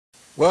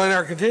Well, in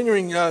our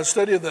continuing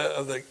study of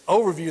the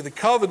overview of the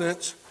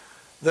covenants,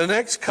 the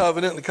next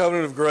covenant, the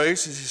covenant of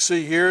grace, as you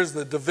see here, is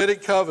the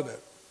Davidic covenant.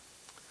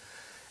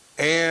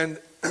 And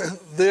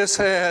this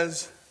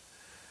has,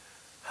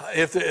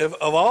 if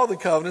of all the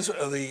covenants,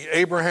 the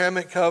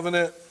Abrahamic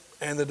covenant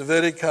and the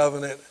Davidic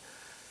covenant,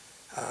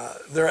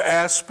 there are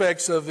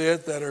aspects of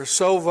it that are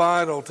so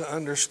vital to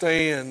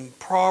understand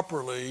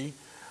properly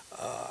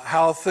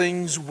how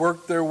things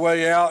work their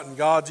way out in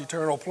God's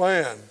eternal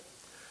plan.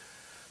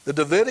 The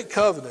Davidic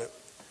covenant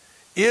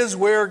is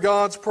where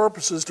God's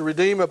purposes to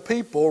redeem a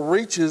people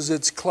reaches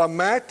its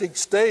climactic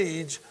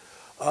stage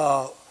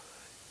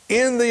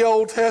in the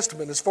Old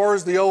Testament, as far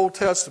as the Old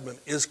Testament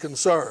is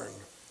concerned.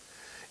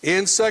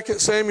 In 2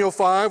 Samuel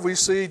 5, we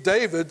see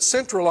David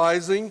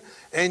centralizing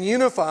and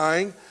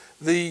unifying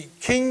the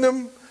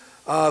kingdom,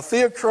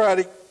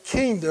 theocratic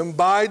kingdom,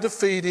 by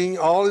defeating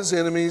all his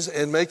enemies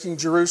and making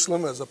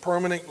Jerusalem as a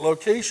permanent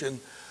location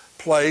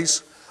place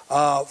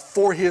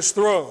for his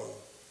throne.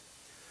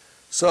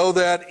 So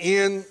that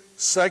in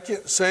 2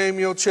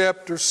 Samuel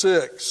chapter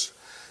 6,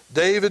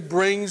 David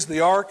brings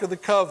the Ark of the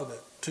Covenant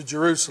to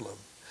Jerusalem.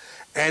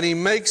 And he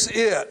makes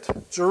it,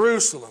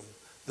 Jerusalem,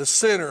 the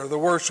center of the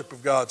worship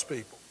of God's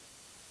people.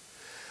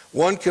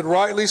 One could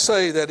rightly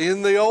say that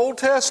in the Old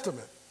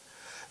Testament,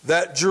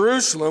 that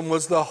Jerusalem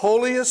was the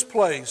holiest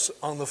place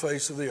on the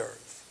face of the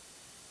earth,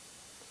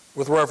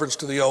 with reference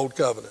to the Old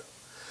Covenant.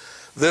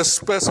 This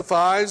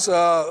specifies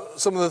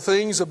some of the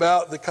things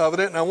about the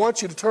covenant, and I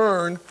want you to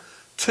turn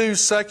to 2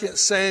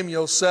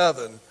 Samuel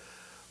 7,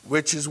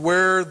 which is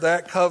where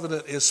that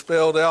covenant is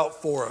spelled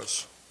out for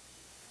us.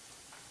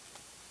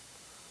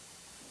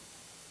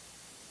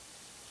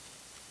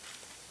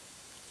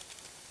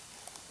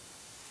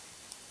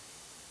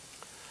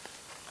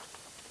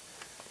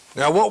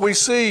 Now what we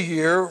see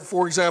here,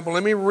 for example,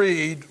 let me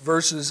read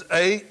verses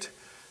 8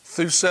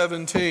 through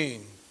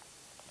 17.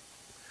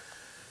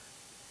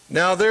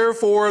 Now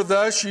therefore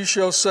thus you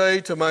shall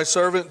say to my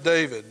servant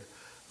David,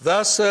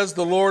 thus says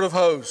the Lord of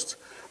hosts,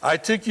 I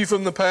took you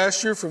from the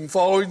pasture, from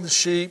following the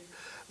sheep,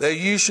 that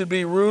you should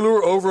be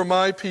ruler over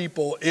my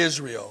people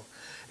Israel.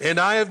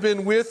 And I have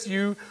been with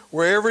you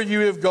wherever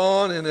you have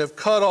gone, and have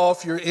cut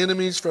off your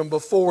enemies from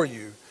before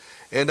you.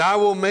 And I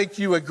will make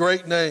you a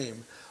great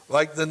name,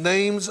 like the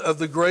names of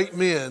the great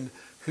men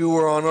who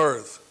are on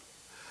earth.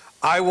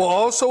 I will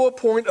also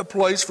appoint a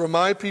place for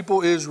my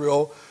people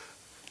Israel,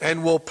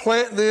 and will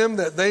plant them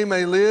that they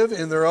may live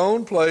in their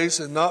own place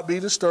and not be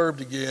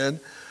disturbed again,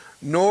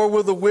 nor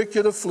will the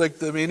wicked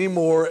afflict them any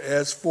more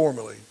as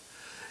formerly.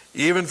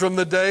 Even from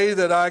the day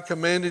that I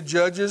commanded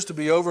judges to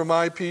be over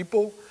my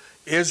people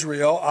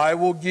Israel, I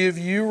will give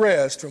you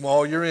rest from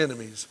all your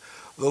enemies.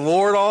 The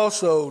Lord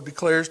also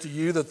declares to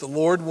you that the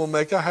Lord will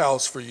make a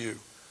house for you.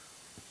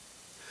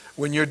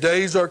 When your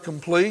days are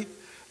complete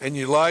and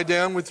you lie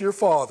down with your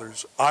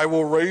fathers, I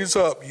will raise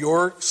up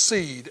your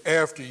seed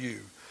after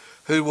you,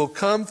 who will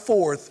come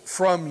forth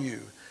from you,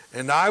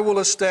 and I will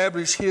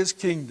establish his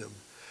kingdom.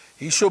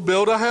 He shall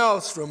build a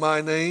house for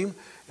my name,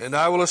 and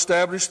I will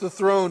establish the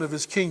throne of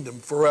his kingdom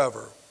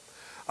forever.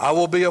 I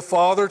will be a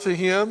father to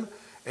him,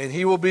 and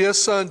he will be a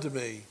son to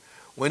me.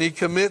 When he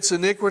commits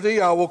iniquity,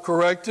 I will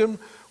correct him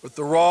with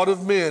the rod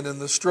of men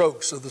and the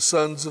strokes of the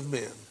sons of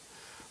men.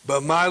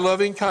 But my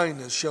loving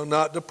kindness shall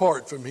not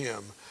depart from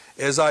him,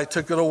 as I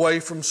took it away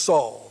from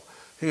Saul,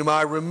 whom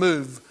I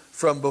removed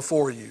from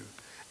before you.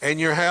 And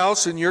your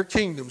house and your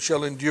kingdom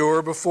shall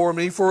endure before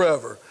me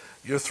forever.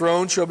 Your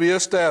throne shall be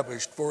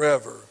established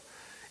forever.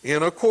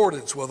 In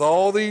accordance with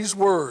all these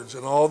words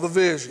and all the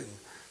vision,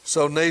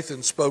 so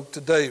Nathan spoke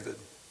to David.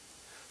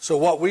 So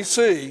what we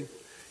see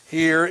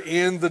here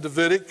in the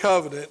Davidic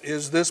covenant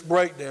is this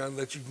breakdown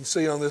that you can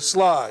see on this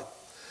slide.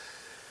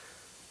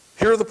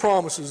 Here are the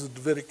promises of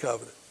the Davidic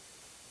covenant.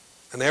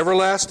 An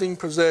everlasting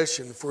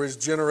possession for his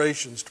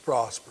generations to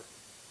prosper.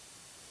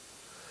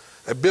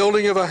 A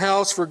building of a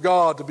house for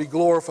God to be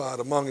glorified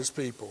among his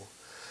people.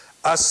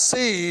 A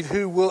seed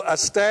who will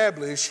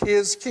establish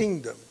his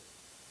kingdom.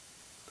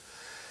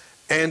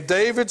 And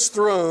David's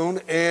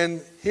throne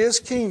and his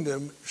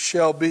kingdom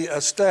shall be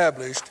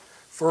established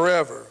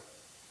forever.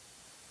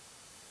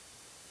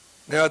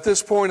 Now at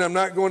this point I'm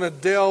not going to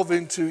delve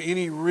into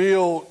any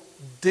real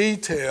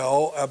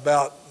detail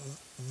about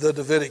the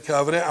Davidic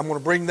covenant. I'm going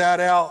to bring that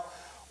out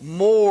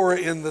more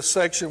in the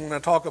section when I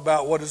talk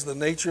about what is the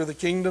nature of the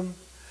kingdom.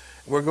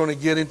 We're going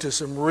to get into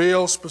some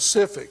real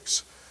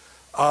specifics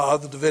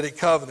of the Davidic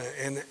covenant.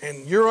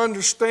 And your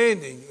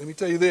understanding, let me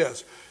tell you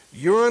this,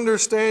 your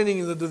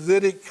understanding of the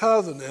Davidic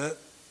covenant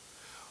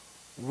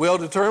will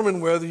determine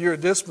whether you're a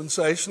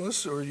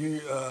dispensationalist or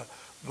you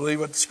believe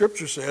what the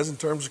Scripture says in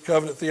terms of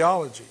covenant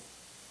theology.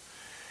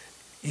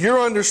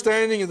 Your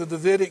understanding of the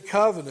Davidic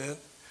covenant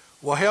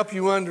will help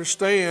you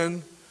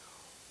understand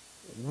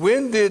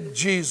when did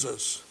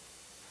Jesus,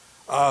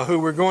 who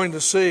we're going to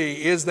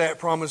see is that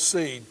promised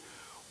seed,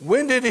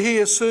 when did he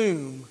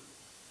assume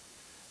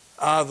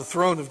the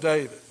throne of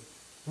David?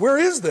 Where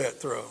is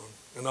that throne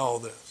in all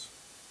this?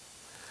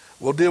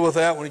 We'll deal with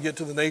that when we get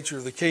to the nature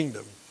of the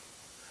kingdom.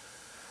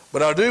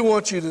 But I do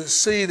want you to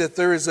see that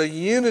there is a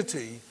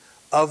unity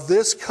of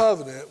this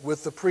covenant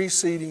with the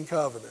preceding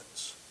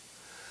covenants.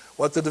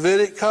 What the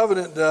Davidic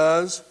covenant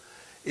does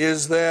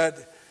is that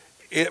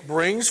it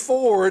brings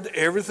forward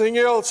everything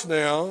else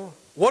now.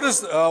 What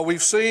is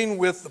we've seen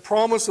with the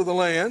promise of the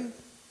land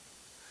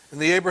in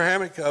the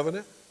Abrahamic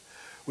covenant.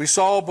 We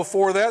saw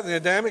before that in the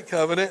Adamic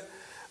covenant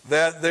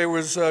that there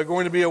was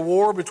going to be a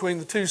war between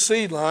the two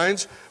seed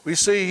lines. We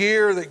see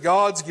here that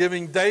God's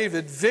giving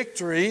David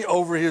victory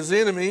over his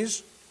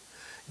enemies,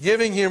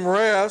 giving him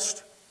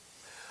rest.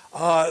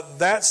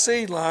 That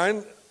seed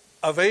line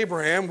of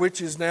Abraham, which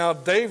is now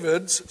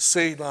David's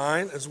seed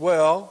line as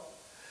well,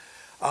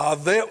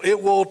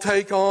 it will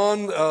take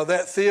on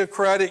that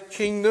theocratic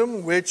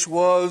kingdom which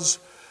was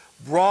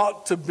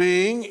brought to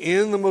being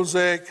in the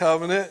Mosaic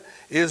covenant,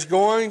 is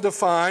going to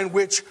find,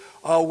 which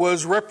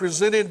was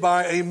represented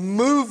by a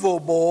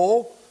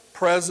movable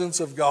presence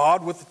of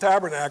God with the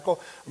tabernacle.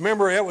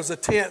 Remember, it was a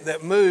tent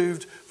that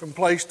moved from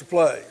place to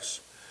place.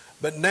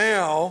 But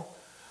now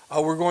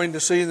we're going to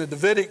see in the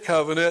Davidic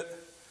covenant,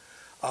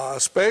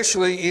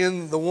 especially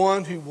in the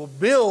one who will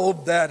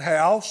build that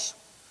house,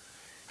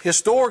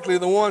 historically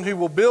the one who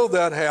will build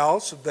that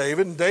house of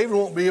David, and David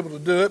won't be able to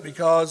do it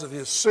because of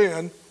his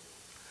sin,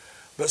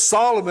 but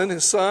Solomon,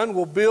 his son,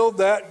 will build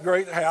that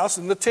great house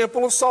in the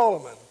Temple of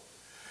Solomon.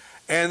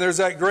 And there's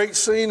that great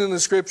scene in the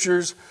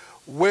Scriptures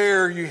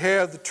where you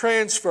have the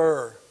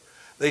transfer.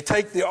 They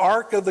take the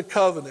Ark of the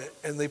Covenant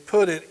and they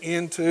put it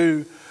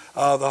into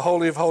the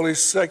Holy of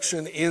Holies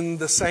section in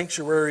the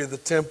sanctuary of the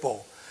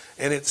temple.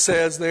 And it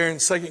says there in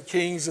 2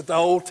 Kings that the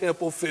old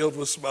temple filled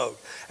with smoke.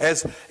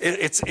 This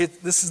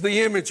is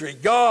the imagery.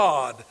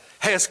 God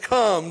has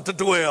come to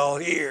dwell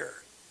here.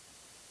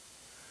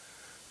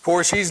 Of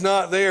course, he's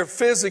not there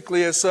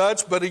physically as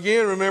such, but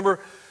again, remember,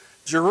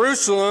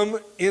 Jerusalem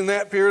in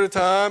that period of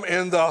time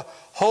and the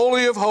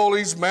Holy of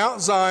Holies, Mount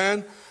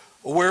Zion,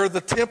 where the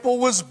temple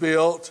was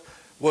built,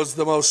 was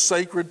the most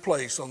sacred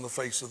place on the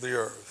face of the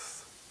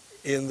earth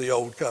in the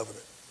Old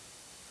Covenant.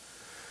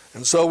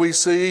 And so we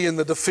see in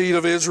the defeat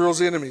of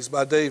Israel's enemies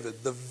by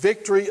David, the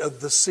victory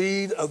of the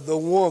seed of the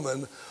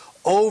woman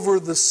over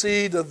the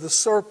seed of the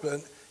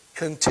serpent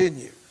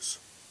continues.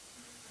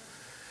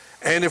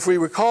 And if we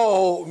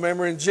recall,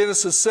 remember in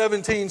Genesis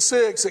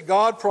 17:6 that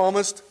God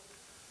promised,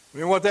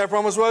 remember what that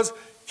promise was?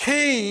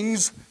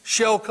 Kings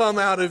shall come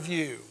out of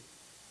you.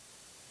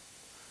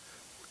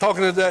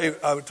 Talking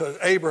to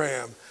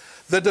Abraham.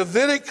 The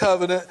Davidic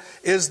covenant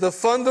is the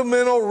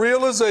fundamental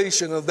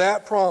realization of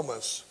that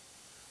promise,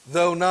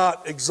 though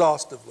not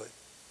exhaustively.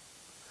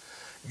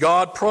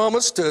 God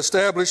promised to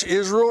establish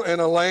Israel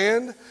in a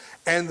land,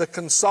 and the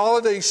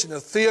consolidation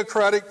of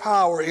theocratic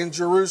power in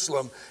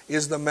Jerusalem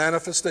is the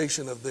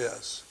manifestation of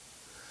this.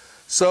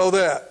 So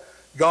that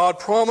God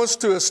promised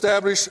to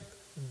establish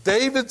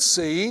David's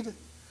seed,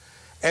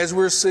 as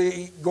we're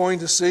going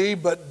to see,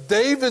 but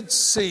David's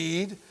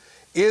seed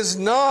is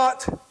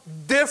not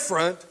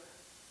different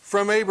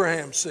from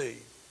Abraham's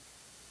seed.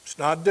 It's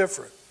not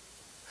different.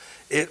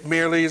 It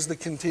merely is the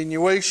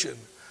continuation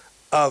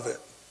of it.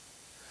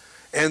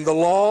 And the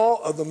law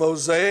of the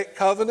Mosaic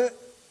covenant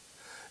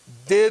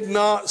did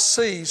not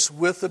cease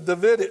with the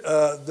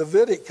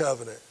Davidic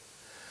covenant,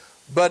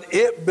 but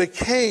it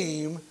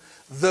became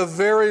the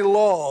very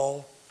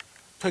law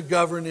to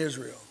govern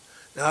Israel.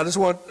 Now I just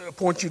want to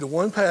point you to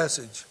one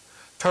passage.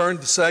 Turn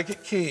to 2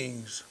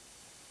 Kings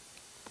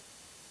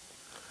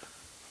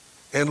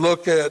and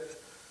look at,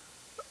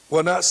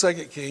 well, not 2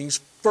 Kings,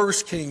 1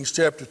 Kings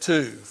chapter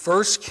 2.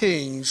 1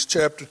 Kings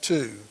chapter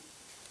 2.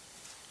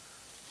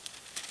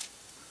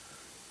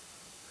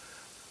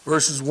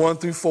 Verses 1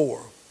 through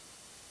 4.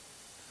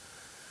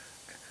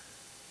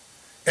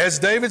 As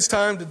David's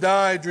time to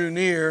die drew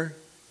near,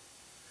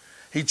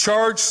 he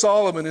charged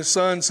Solomon his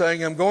son,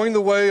 saying, I'm going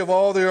the way of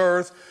all the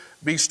earth.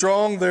 Be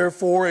strong,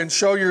 therefore, and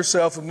show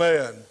yourself a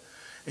man.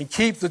 And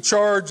keep the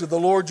charge of the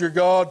Lord your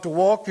God, to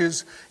walk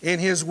in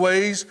his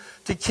ways,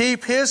 to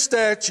keep his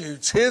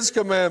statutes, his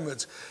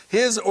commandments,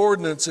 his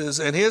ordinances,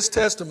 and his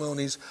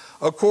testimonies,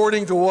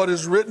 according to what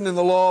is written in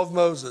the law of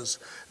Moses,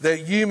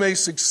 that you may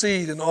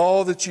succeed in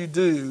all that you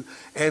do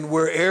and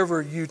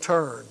wherever you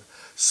turn,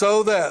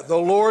 so that the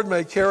Lord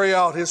may carry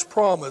out his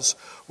promise,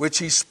 which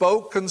he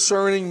spoke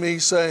concerning me,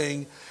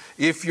 saying,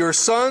 if your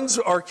sons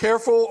are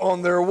careful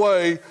on their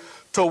way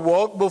to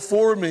walk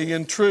before me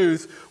in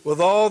truth with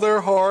all their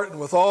heart and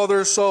with all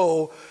their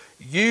soul,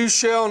 you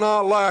shall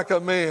not lack a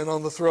man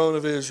on the throne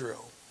of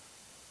Israel.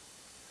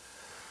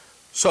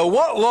 So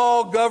what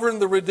law governed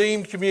the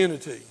redeemed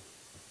community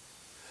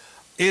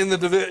in the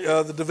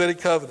Davidic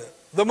covenant?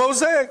 The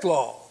Mosaic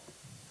law.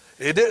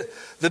 The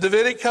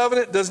Davidic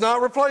covenant does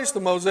not replace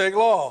the Mosaic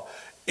law.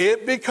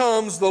 It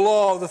becomes the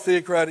law of the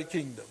theocratic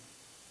kingdom.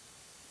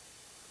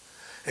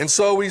 And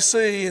so we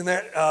see in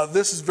that,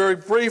 this is very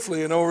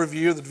briefly an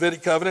overview of the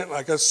Davidic covenant.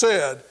 Like I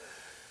said,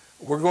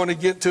 we're going to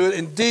get to it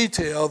in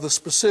detail, the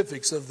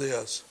specifics of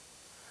this.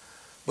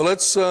 But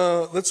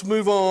let's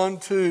move on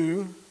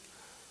to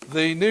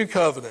the new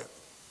covenant.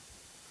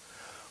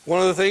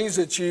 One of the things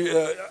that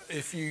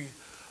if you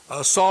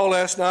saw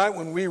last night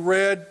when we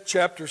read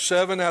chapter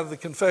 7 out of the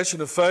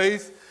Confession of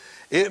Faith,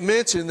 it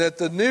mentioned that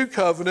the new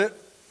covenant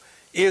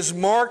is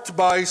marked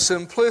by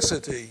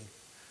simplicity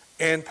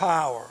and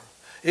power.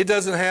 It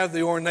doesn't have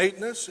the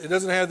ornateness, it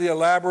doesn't have the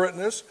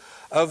elaborateness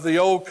of the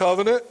old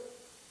covenant,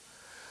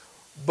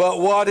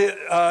 but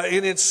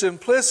in its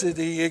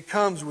simplicity, it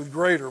comes with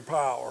greater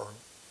power.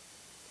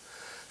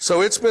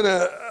 So it's been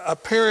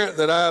apparent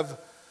that I've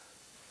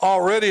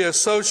already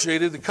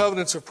associated the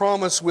covenants of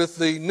promise with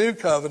the new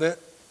covenant,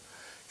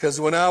 because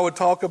when I would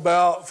talk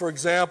about, for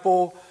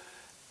example,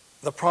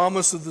 the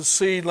promise of the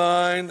seed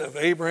line of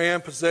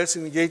Abraham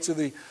possessing the gates of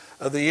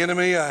the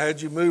enemy, I had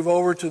you move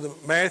over to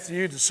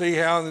Matthew to see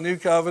how in the new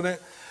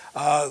covenant,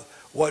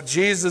 what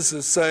Jesus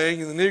is saying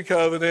in the new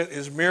covenant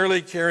is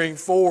merely carrying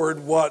forward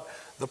what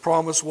the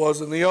promise was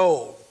in the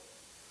old.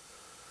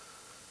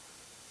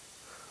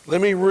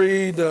 Let me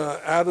read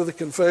out of the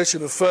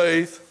Confession of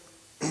Faith,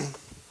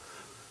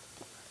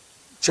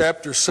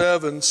 chapter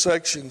 7,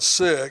 section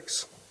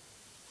 6,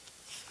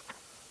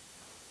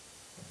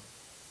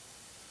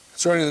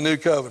 concerning the new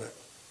covenant.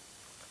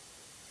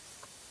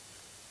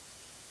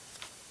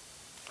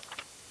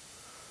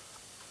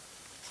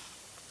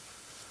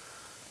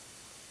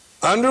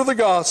 Under the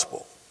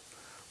gospel,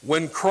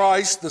 when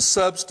Christ the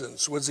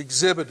substance was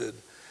exhibited,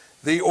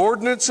 the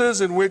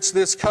ordinances in which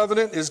this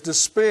covenant is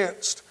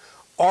dispensed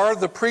are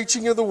the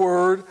preaching of the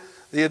word,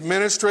 the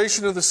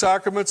administration of the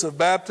sacraments of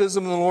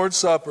baptism and the Lord's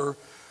Supper,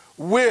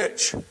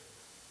 which,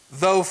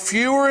 though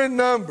fewer in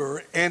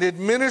number and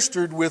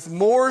administered with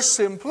more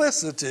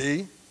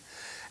simplicity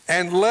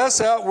and less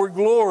outward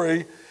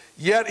glory,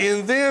 yet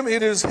in them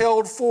it is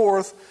held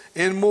forth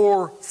in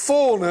more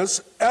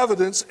fullness,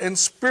 evidence, and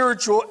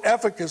spiritual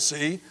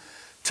efficacy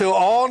to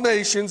all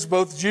nations,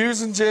 both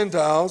Jews and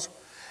Gentiles,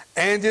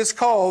 and is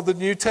called the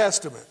New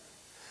Testament.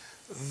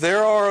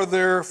 There are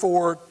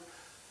therefore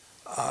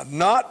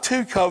not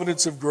two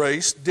covenants of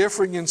grace,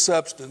 differing in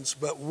substance,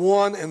 but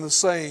one and the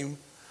same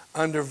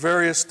under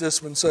various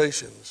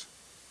dispensations.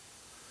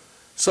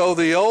 So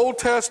the Old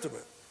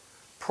Testament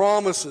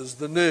promises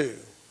the new.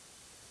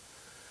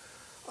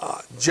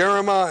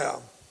 Jeremiah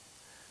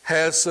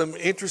has some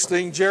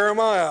interesting.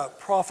 Jeremiah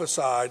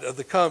prophesied of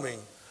the coming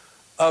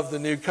of the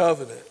new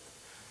covenant.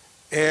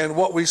 And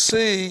what we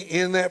see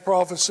in that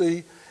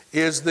prophecy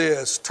is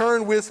this.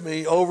 Turn with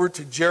me over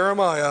to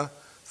Jeremiah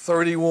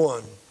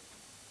 31.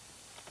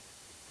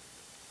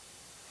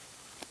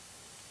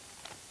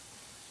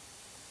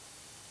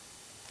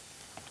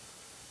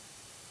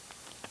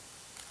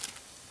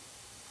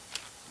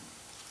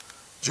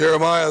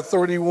 Jeremiah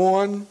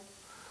 31,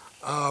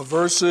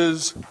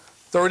 verses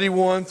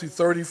 31 through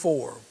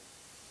 34.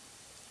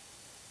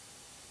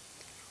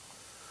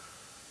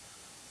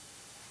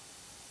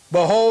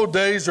 Behold,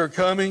 days are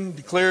coming,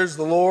 declares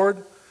the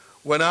Lord,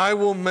 when I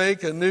will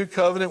make a new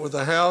covenant with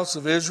the house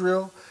of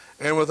Israel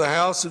and with the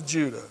house of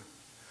Judah.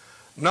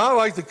 Not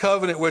like the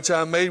covenant which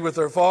I made with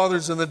their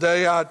fathers in the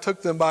day I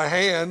took them by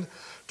hand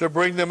to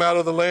bring them out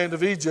of the land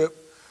of Egypt,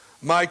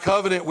 my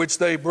covenant which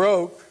they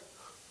broke,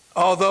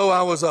 although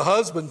I was a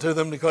husband to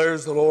them,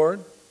 declares the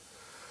Lord.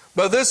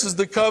 But this is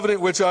the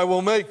covenant which I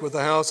will make with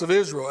the house of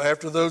Israel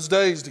after those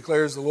days,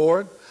 declares the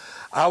Lord.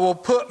 I will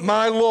put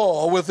my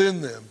law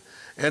within them,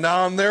 and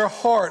on their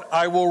heart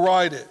I will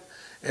write it.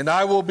 And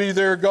I will be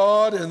their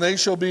God, and they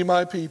shall be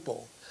my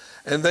people.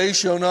 And they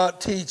shall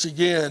not teach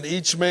again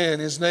each man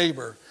his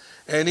neighbor,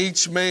 and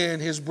each man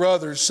his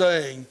brother,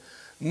 saying,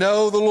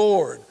 Know the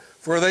Lord,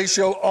 for they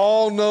shall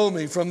all know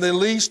me, from the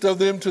least of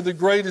them to the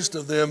greatest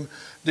of them,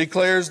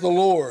 declares the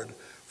Lord.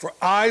 For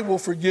I will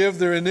forgive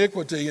their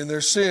iniquity, and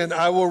their sin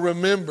I will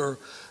remember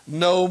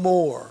no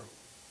more.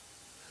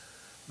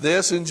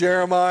 This in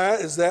Jeremiah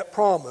is that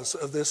promise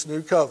of this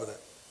new covenant.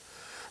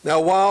 Now,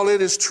 while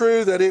it is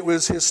true that it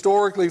was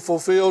historically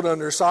fulfilled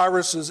under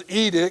Cyrus's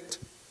edict,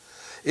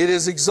 it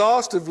is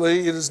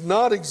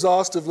not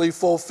exhaustively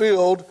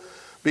fulfilled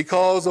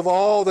because of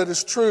all that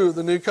is true of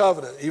the new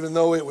covenant, even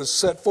though it was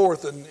set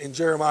forth in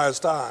Jeremiah's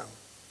time.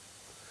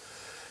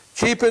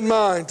 Keep in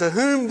mind, to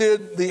whom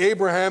did the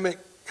Abrahamic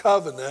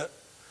covenant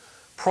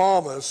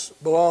promise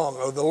belong,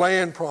 or the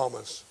land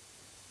promise?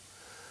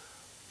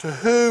 To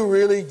who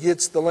really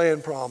gets the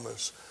land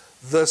promise?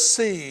 The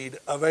seed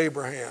of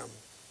Abraham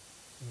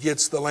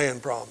gets the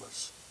land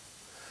promise.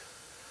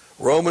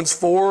 Romans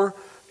 4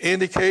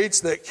 indicates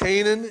that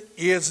Canaan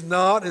is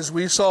not, as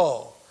we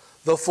saw,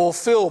 the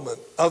fulfillment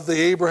of the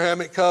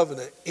Abrahamic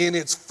covenant in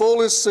its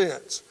fullest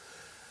sense.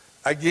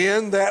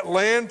 Again, that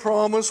land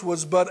promise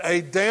was but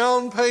a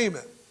down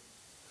payment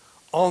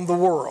on the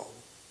world.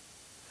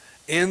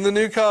 In the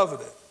new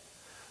covenant,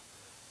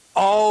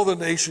 all the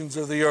nations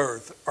of the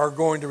earth are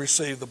going to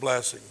receive the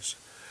blessings.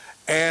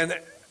 And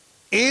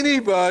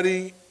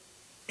anybody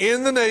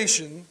in the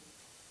nation,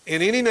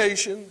 in any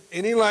nation,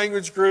 any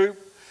language group,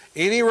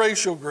 any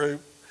racial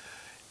group,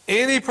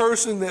 any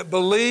person that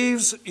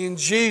believes in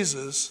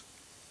Jesus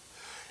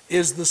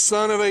is the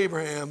son of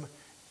Abraham,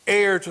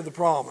 heir to the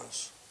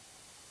promise.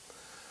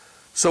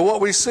 So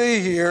what we see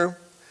here,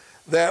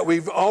 that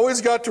we've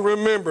always got to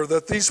remember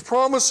that these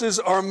promises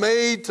are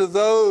made to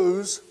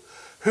those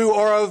who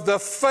are of the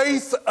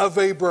faith of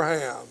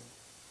Abraham.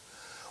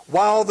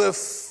 While the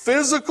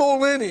physical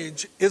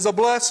lineage is a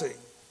blessing,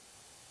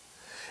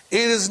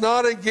 it is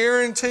not a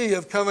guarantee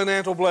of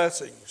covenantal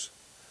blessings.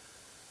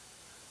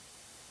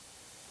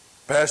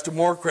 Pastor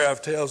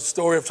Moorcraft tells the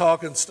story of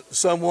talking to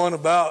someone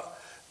about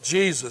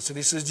Jesus. And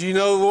he says, "Do you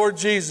know the Lord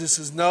Jesus?"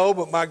 He says, "No,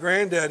 but my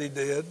granddaddy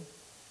did."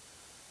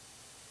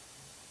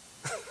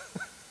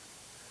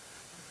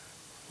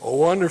 Well,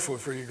 wonderful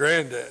for your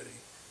granddaddy.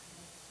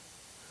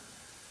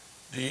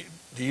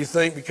 Do you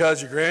think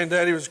because your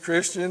granddaddy was a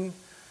Christian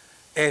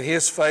and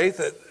his faith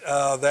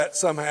that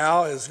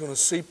somehow is going to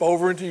seep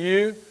over into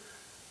you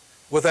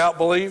without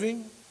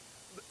believing?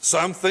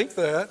 Some think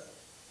that.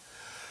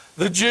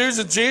 The Jews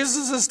at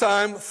Jesus'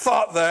 time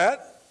thought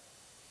that,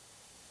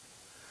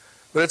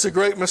 but it's a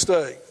great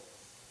mistake.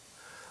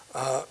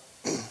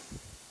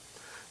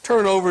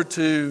 Turn over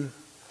to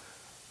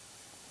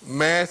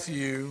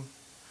Matthew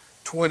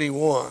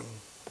 21.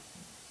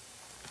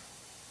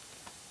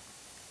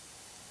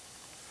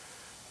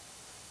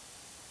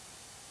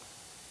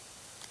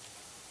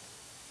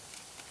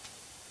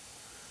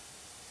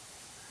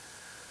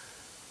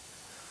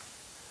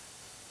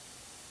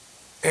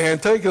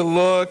 And take a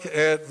look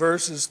at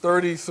verses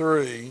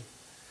 33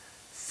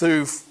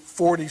 through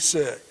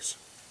 46.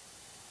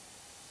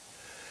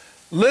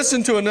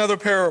 Listen to another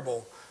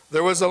parable.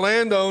 There was a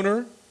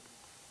landowner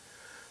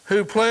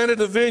who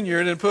planted a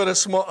vineyard and put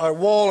a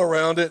wall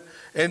around it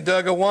and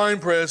dug a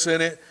winepress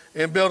in it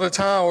and built a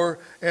tower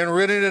and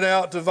rented it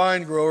out to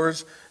vine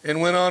growers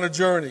and went on a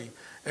journey.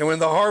 And when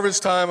the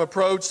harvest time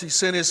approached, he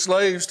sent his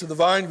slaves to the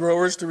vine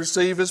growers to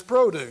receive his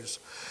produce.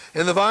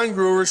 And the vine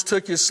growers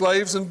took his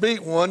slaves and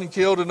beat one and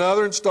killed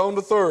another and stoned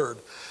a third.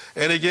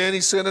 And again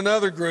he sent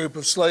another group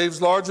of slaves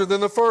larger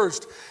than the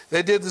first.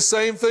 They did the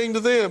same thing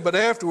to them, but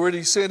afterward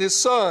he sent his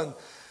son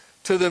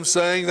to them,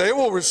 saying, "They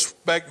will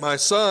respect my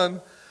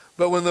son."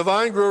 But when the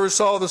vine growers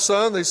saw the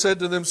son, they said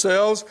to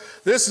themselves,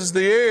 "This is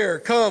the heir.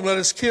 Come, let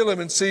us kill him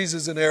and seize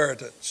his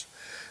inheritance."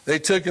 They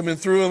took him and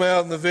threw him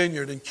out in the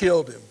vineyard and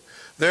killed him.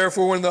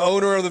 Therefore, when the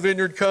owner of the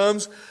vineyard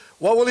comes,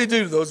 what will he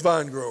do to those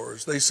vine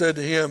growers? They said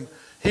to him,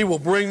 "He will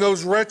bring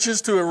those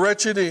wretches to a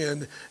wretched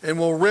end and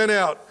will rent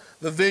out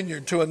the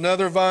vineyard to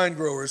another vine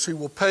growers who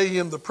will pay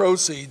him the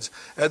proceeds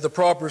at the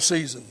proper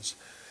seasons."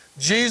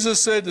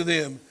 Jesus said to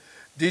them,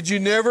 "Did you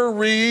never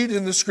read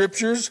in the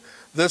scriptures,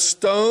 the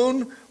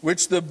stone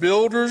which the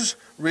builders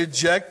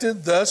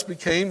rejected thus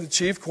became the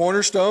chief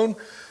cornerstone?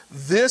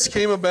 This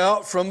came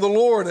about from the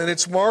Lord, and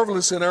it's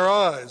marvelous in our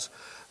eyes.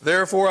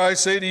 Therefore I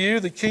say to you,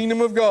 the kingdom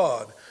of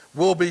God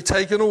will be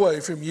taken away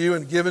from you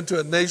and given to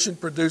a nation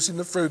producing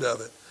the fruit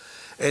of it.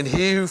 And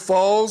he who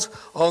falls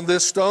on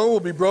this stone will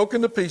be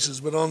broken to pieces,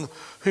 but on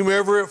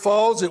whomever it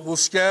falls, it will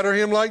scatter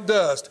him like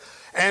dust."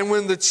 And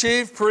when the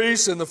chief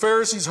priests and the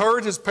Pharisees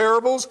heard his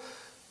parables,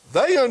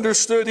 they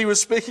understood he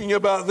was speaking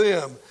about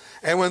them.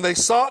 And when they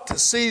sought to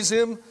seize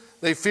him,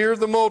 they feared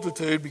the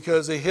multitude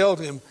because they held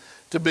him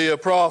to be a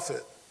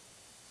prophet.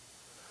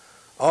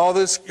 All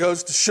this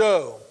goes to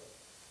show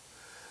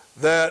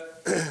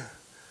that,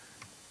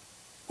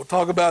 we'll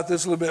talk about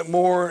this a little bit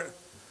more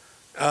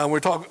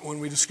when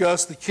we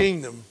discuss the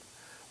kingdom,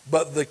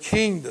 but the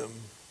kingdom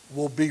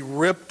will be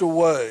ripped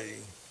away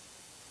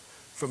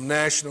from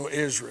national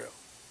Israel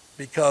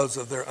because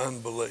of their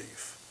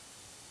unbelief.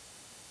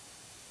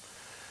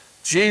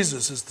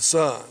 Jesus is the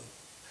Son.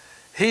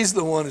 He's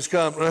the one who's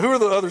come. Now, who are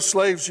the other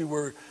slaves who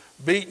were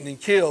beaten and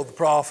killed? The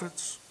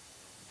prophets.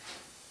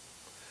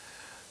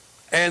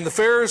 And the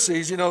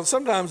Pharisees,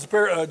 sometimes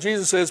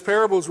Jesus says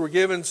parables were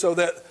given so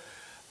that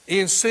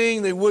in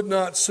seeing they would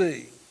not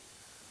see.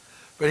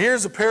 But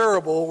here's a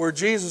parable where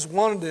Jesus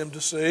wanted them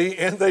to see,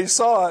 and they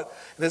saw it,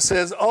 and it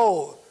says,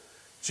 "Oh,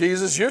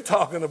 Jesus, you're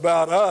talking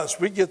about us.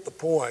 We get the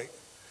point."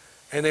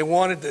 And they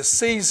wanted to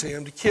seize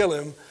him, to kill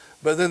him,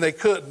 but then they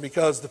couldn't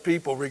because the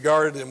people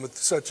regarded him with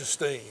such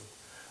esteem.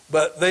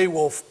 But they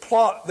will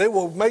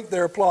make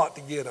their plot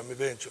to get him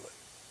eventually.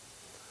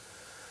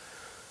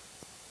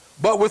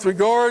 But with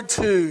regard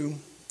to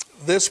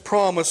this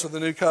promise of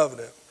the new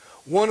covenant,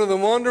 one of the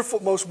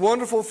most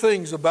wonderful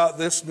things about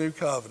this new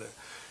covenant,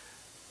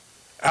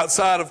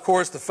 outside, of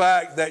course, the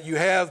fact that you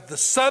have the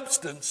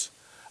substance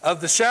of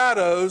the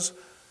shadows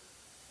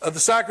of the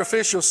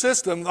sacrificial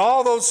system,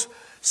 all those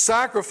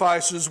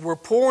sacrifices were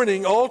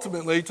pointing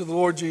ultimately to the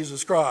Lord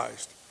Jesus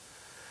Christ.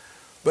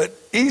 But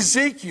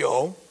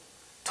Ezekiel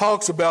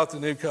talks about the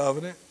new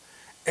covenant,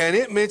 and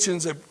it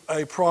mentions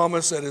a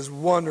promise that is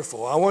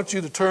wonderful. I want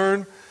you to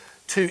turn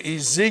to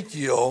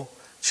Ezekiel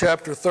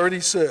chapter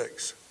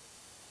 36.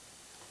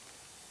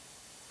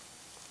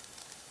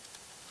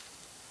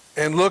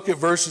 And look at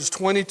verses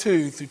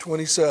 22 through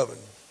 27.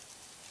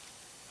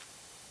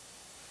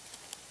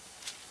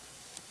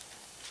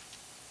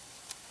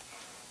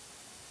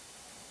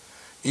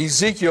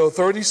 Ezekiel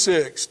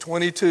 36,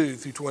 22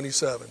 through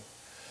 27.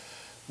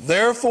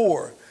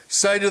 "Therefore,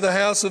 say to the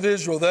house of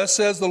Israel, thus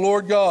says the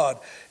Lord God,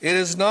 it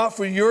is not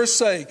for your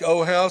sake,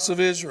 O house of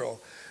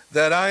Israel,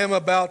 that I am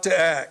about to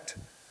act,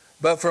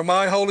 but for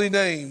my holy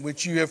name,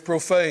 which you have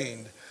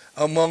profaned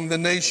among the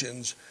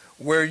nations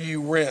where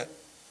you rent.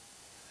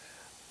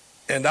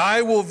 And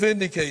I will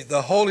vindicate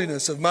the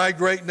holiness of my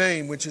great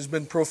name, which has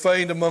been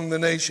profaned among the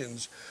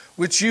nations,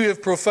 which you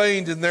have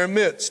profaned in their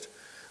midst.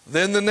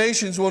 Then the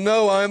nations will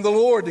know I am the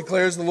Lord,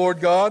 declares the Lord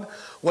God,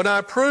 when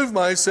I prove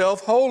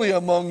myself holy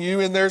among you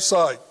in their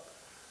sight.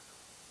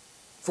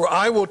 For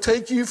I will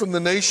take you from the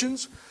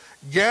nations,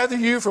 gather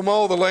you from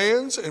all the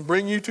lands, and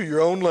bring you to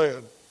your own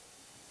land.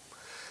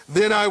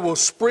 Then I will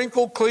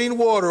sprinkle clean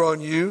water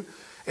on you,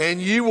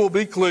 and you will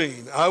be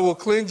clean. I will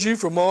cleanse you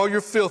from all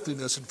your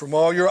filthiness and from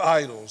all your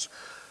idols.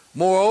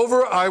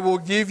 Moreover, I will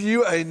give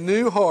you a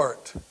new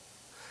heart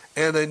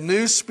and a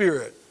new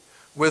spirit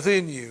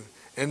within you,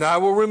 and I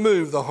will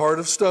remove the heart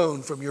of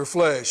stone from your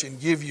flesh and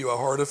give you a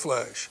heart of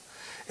flesh.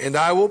 And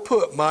I will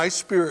put my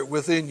spirit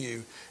within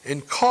you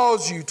and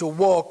cause you to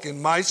walk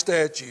in my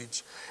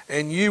statutes,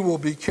 and you will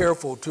be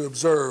careful to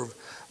observe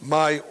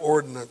my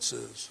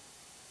ordinances.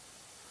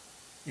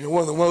 You know,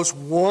 one of the most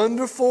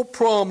wonderful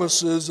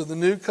promises of the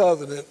new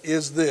covenant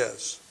is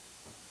this.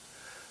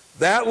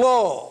 That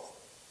law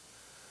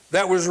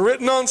that was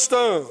written on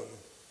stone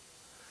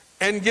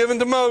and given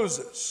to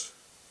Moses,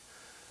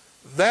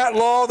 that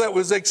law that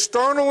was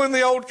external in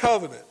the old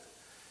covenant,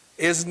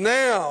 is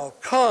now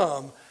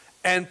come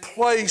and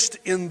placed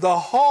in the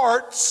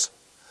hearts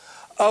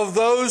of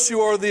those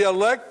who are the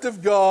elect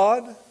of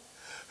God,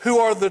 who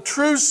are the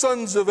true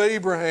sons of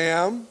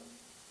Abraham.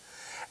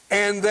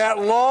 And that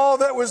law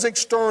that was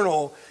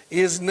external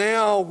is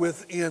now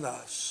within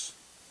us.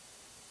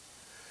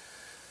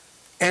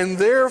 And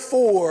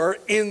therefore,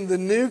 in the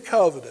new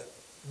covenant,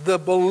 the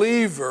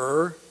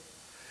believer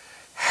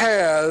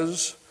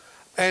has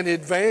an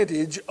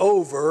advantage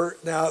over,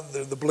 now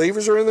the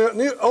believers are in the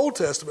New Old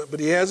Testament, but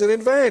he has an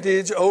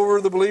advantage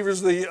over the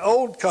believers of the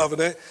Old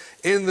Covenant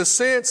in the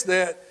sense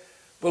that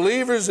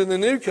believers in the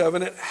New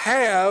Covenant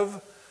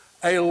have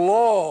a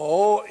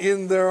law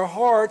in their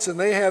hearts, and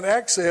they have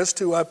access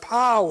to a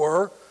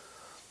power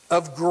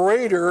of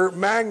greater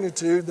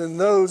magnitude than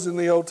those in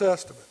the Old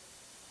Testament.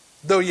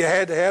 Though you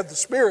had to have the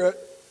Spirit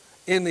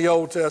in the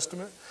Old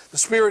Testament. The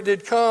Spirit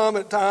did come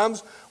at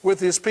times with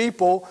His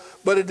people,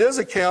 but it does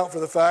account for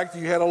the fact that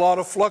you had a lot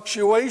of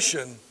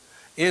fluctuation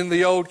in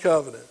the Old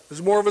Covenant.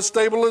 There's more of a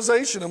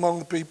stabilization among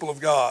the people of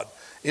God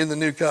in the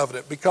New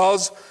Covenant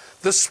because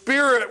the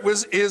Spirit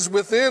is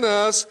within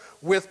us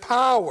with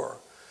power.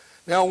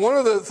 Now, one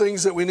of the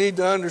things that we need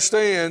to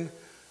understand,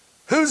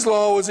 whose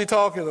law was he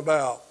talking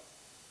about?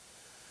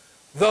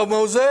 The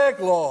Mosaic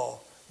law,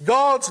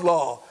 God's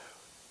law.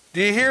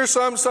 Do you hear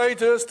some say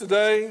to us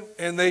today,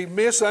 and they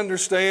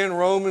misunderstand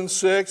Romans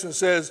 6 and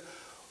says,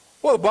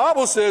 well, the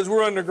Bible says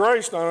we're under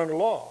grace, not under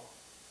law.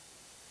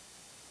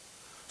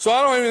 So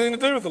I don't have anything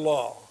to do with the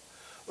law.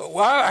 Well,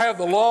 I have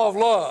the law of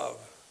love.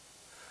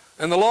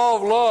 And the law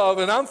of love,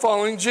 and I'm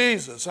following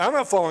Jesus. I'm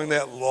not following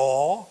that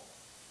law.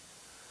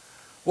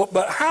 Well,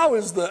 but how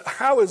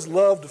is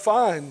love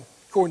defined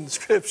according to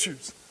the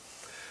Scriptures?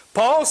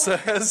 Paul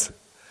says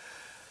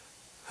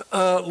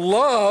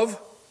love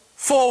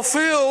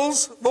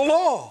fulfills the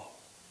law.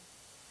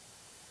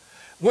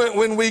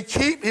 When we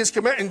keep His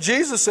commandments, and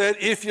Jesus said,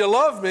 if you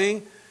love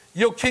me,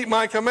 you'll keep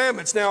my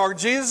commandments. Now, are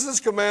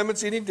Jesus'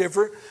 commandments any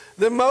different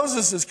than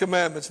Moses'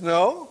 commandments?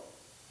 No.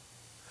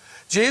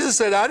 Jesus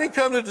said, I didn't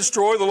come to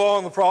destroy the law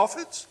and the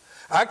prophets.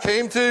 I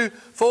came to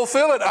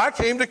fulfill it. I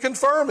came to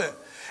confirm it.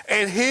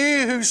 And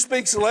he who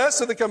speaks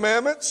less of the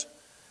commandments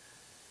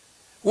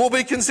will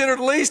be considered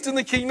least in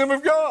the kingdom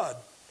of God.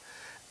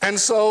 And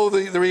so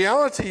the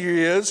reality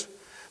is,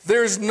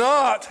 there's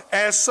not,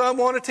 as some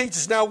want to teach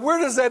us. Now, where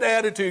does that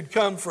attitude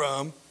come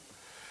from?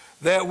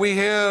 That we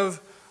have,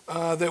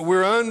 that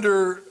we're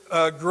under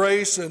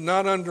grace and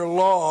not under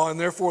law, and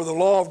therefore the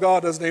law of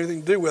God doesn't have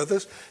anything to do with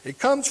us. It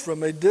comes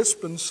from a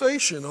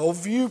dispensational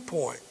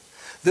viewpoint.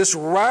 This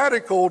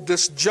radical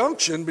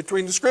disjunction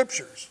between the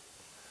Scriptures.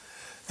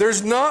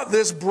 There's not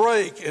this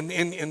break and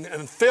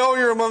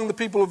failure among the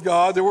people of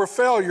God. There were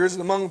failures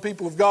among the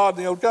people of God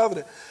in the Old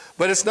Covenant.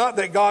 But it's not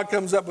that God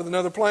comes up with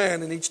another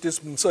plan in each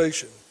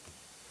dispensation.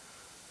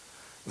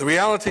 The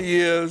reality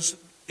is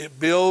it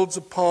builds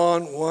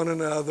upon one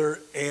another,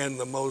 and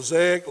the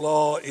Mosaic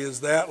law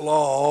is that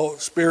law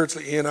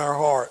spiritually in our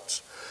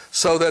hearts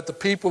so that the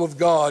people of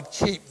God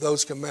keep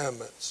those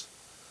commandments.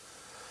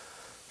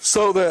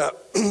 So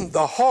that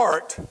the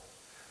heart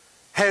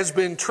has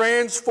been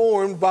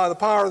transformed by the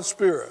power of the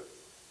Spirit.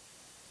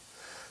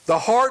 The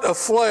heart of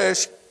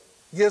flesh,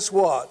 guess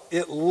what?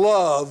 It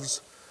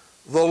loves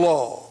the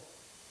law.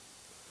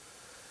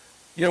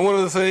 You know, one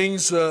of the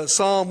things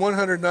Psalm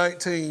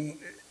 119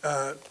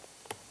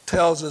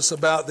 tells us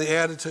about the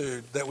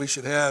attitude that we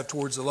should have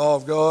towards the law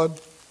of God,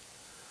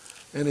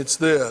 and it's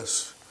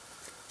this.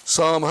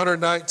 Psalm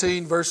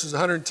 119, verses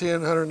 110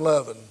 and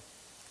 111.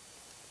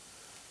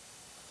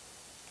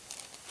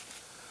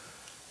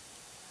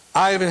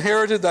 I have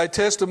inherited thy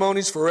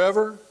testimonies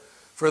forever,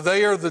 for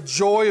they are the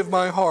joy of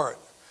my heart.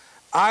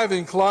 I have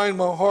inclined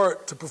my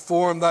heart to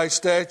perform thy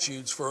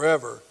statutes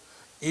forever.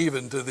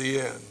 even to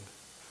the end.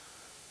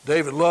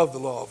 David loved the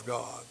law of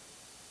God.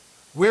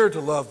 We're to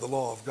love the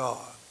law of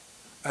God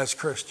as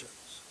Christians.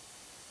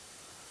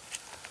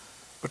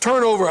 But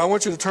I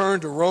want you to turn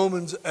to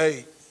Romans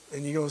 8,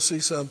 and you're going to see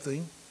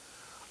something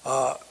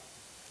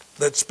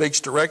that speaks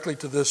directly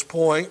to this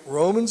point.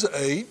 Romans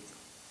 8,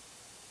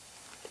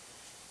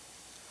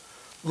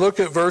 look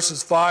at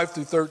verses 5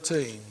 through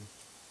 13.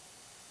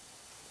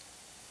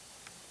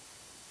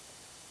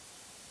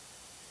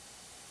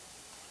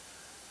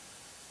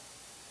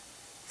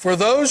 For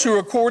those who are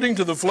according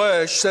to the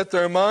flesh set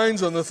their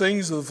minds on the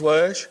things of the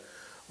flesh,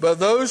 but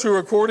those who are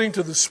according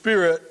to the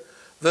Spirit,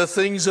 the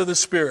things of the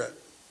Spirit.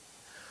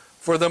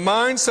 For the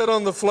mind set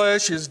on the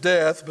flesh is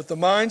death, but the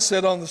mind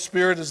set on the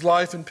Spirit is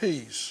life and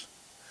peace.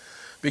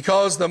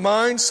 Because the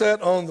mind set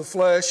on the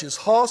flesh is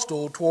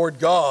hostile toward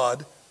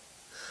God,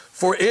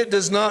 for it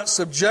does not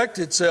subject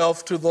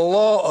itself to the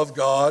law of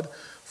God,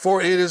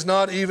 for it is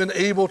not even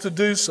able to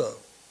do so.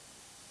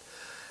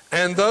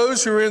 And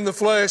those who are in the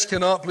flesh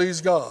cannot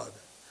please God.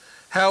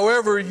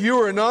 However,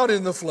 you are not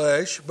in the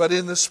flesh, but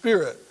in the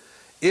Spirit,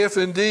 if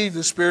indeed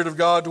the Spirit of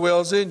God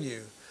dwells in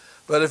you.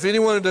 But if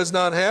anyone does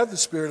not have the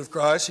Spirit of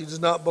Christ, he does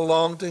not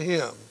belong to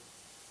him.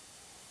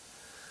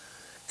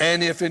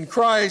 And if in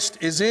Christ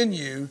is in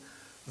you,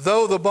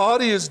 though the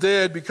body is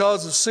dead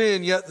because of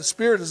sin, yet the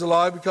Spirit is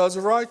alive because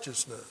of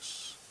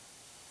righteousness.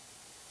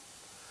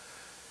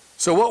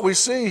 So what we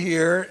see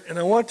here, and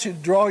I want you to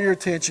draw your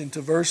attention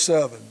to verse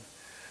 7.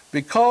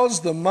 Because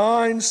the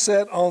mind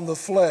set on the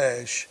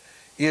flesh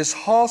is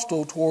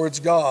hostile towards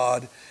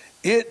God,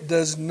 it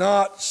does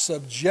not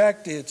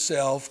subject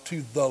itself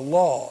to the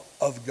law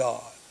of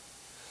God.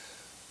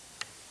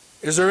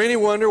 Is there any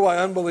wonder why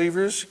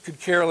unbelievers could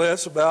care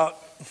less about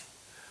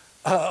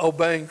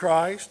obeying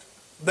Christ?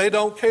 They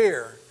don't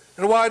care.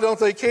 And why don't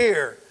they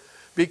care?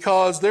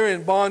 Because they're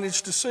in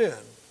bondage to sin.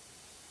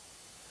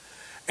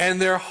 And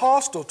they're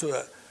hostile to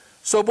it.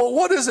 So, but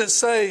what does it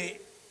say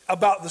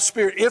about the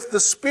Spirit? If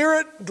the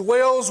Spirit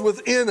dwells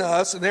within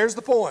us, and here's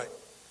the point.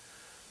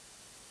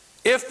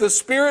 If the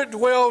Spirit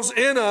dwells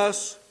in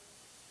us,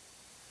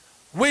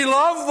 we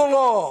love the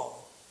law.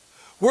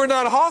 We're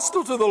not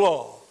hostile to the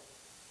law.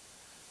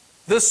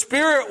 The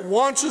Spirit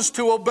wants us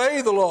to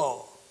obey the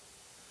law.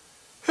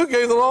 Who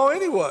gave the law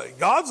anyway?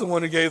 God's the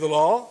one who gave the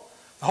law.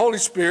 The Holy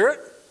Spirit,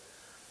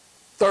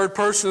 third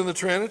person in the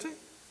Trinity,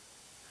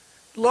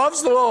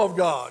 loves the law of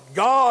God.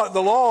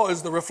 The law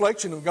is the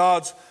reflection of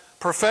God's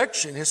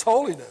perfection, His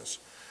holiness.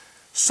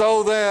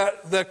 So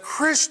that the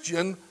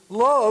Christian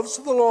loves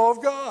the law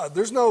of God.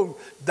 There's no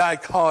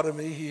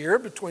dichotomy here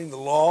between the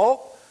law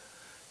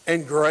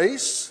and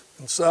grace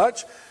and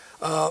such.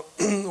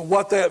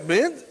 What that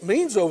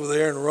means over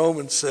there in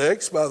Romans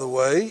 6, by the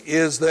way,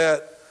 is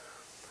that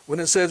when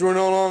it says we're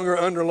no longer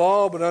under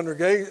law but under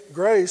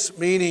grace,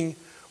 meaning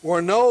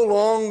we're no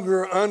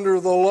longer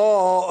under the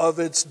law of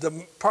its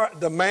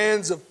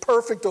demands of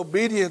perfect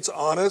obedience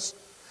on us.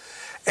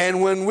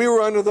 And when we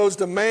were under those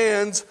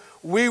demands,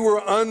 we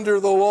were under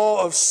the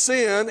law of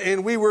sin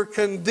and we were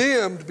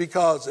condemned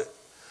because of it.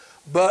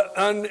 But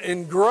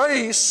in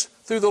grace,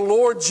 through the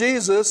Lord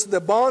Jesus, the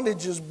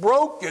bondage is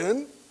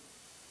broken,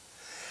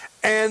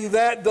 and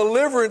that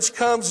deliverance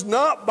comes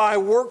not by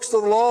works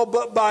of the law,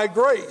 but by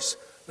grace.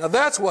 Now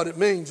that's what it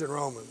means in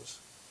Romans.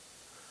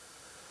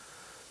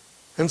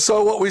 And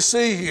so what we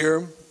see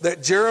here,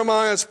 that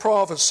Jeremiah's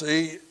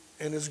prophecy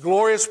and his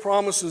glorious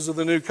promises of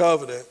the new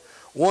covenant,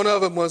 one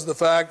of them was the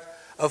fact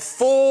of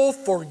full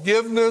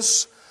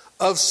forgiveness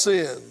of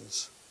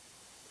sins.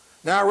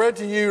 Now I read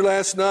to you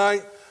last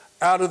night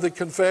out of the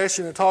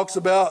confession, it talks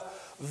about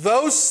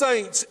those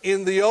saints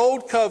in the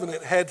old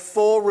covenant had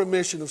full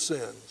remission of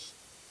sins.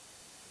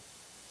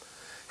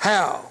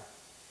 How?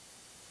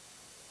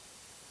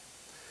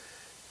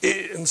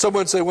 And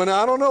someone say, well,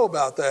 I don't know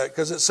about that,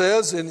 because it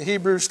says in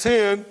Hebrews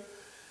 10,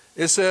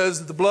 it says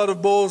that the blood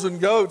of bulls and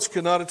goats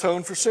cannot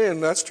atone for sin.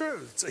 That's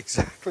true. It's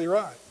exactly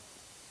right.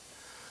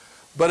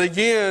 But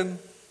again,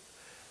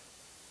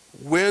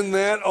 when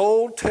that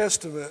Old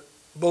Testament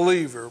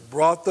believer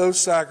brought those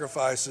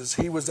sacrifices,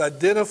 he was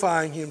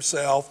identifying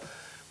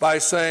himself by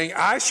saying,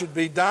 I should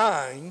be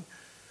dying,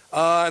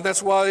 and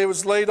that's why it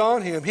was laid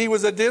on him. He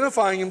was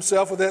identifying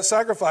himself with that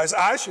sacrifice.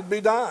 I should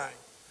be dying,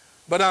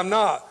 but I'm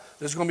not.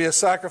 There's going to be a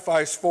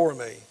sacrifice for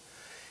me.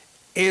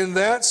 In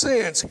that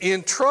sense,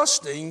 in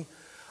trusting,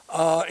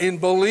 in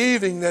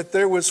believing that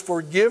there was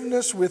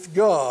forgiveness with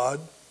God,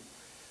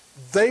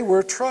 they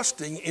were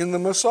trusting in the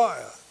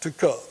Messiah to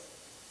come.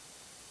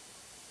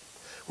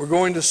 We're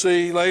going to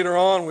see later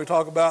on, we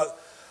talk about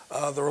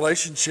the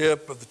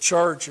relationship of the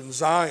church in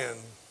Zion,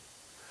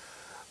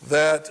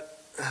 that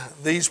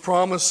these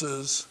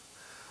promises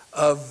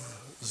of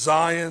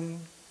Zion,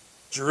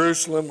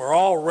 Jerusalem, are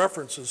all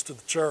references to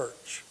the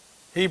church.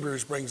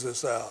 Hebrews brings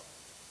this out.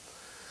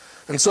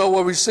 And so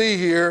what we see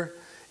here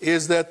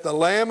is that the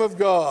Lamb of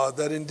God,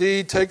 that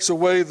indeed takes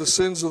away the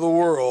sins of the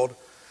world,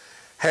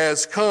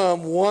 has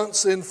come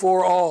once and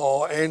for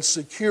all and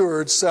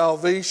secured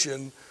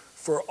salvation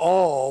for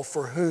all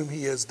for whom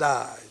he has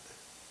died.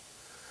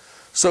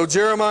 So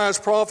Jeremiah's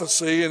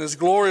prophecy and his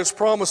glorious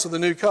promise of the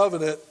new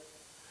covenant,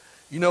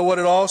 you know what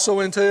it also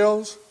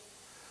entails?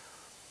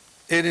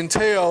 It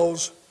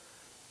entails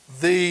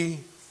the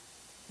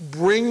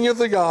bringing of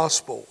the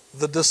gospel,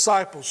 the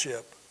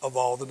discipleship of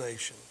all the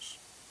nations.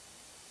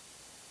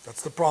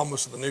 That's the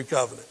promise of the new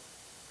covenant.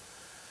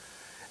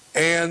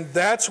 And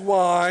that's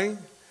why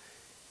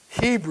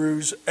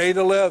Hebrews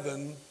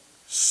 8:11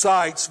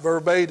 cites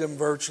verbatim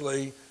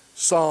virtually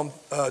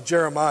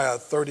Jeremiah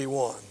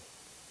 31.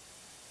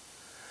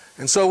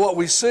 And so what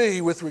we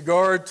see with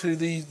regard to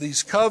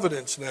these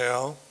covenants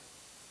now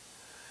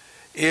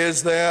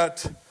is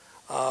that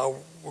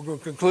we're going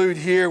to conclude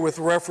here with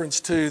reference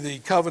to the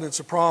covenants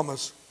of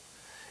promise,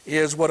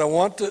 is what I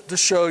want to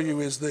show you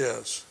is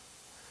this,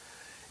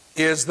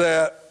 is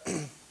that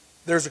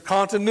there's a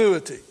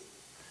continuity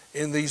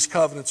in these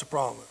covenants of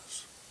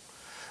promise.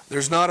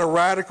 There's not a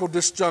radical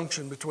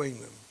disjunction between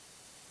them.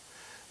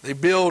 They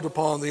build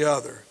upon the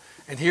other.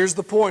 And here's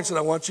the points that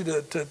I want you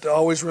to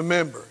always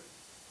remember.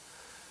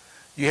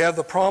 You have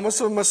the promise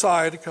of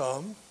Messiah to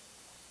come.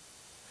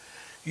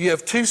 You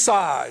have two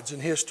sides in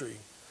history.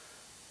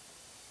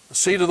 The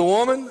seed of the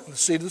woman and the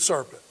seed of the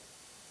serpent.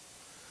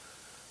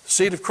 The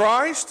seed of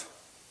Christ,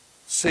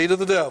 the seed of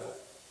the devil.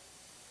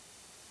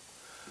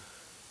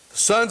 The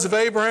sons of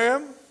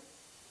Abraham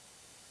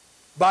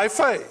by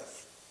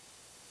faith.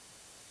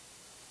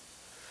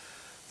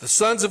 The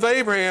sons of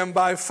Abraham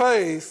by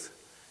faith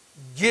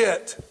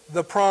get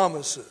the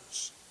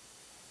promises.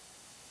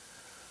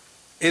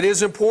 It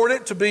is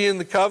important to be in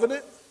the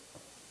covenant,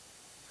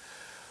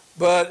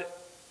 but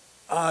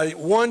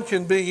one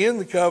can be in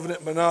the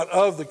covenant but not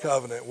of the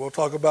covenant. We'll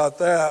talk about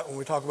that when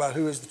we talk about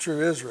who is the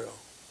true Israel.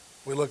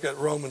 We look at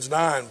Romans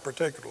 9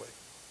 particularly.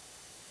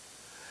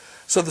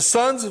 So the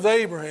sons of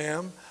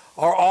Abraham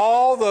are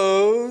all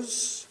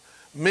those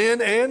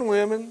men and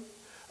women,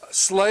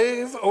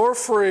 slave or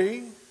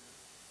free,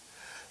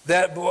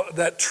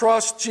 that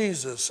trust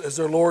Jesus as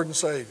their Lord and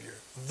Savior.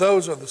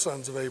 Those are the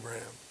sons of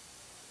Abraham.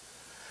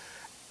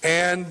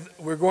 And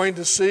we're going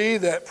to see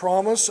that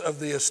promise of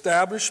the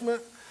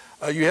establishment.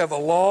 You have a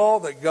law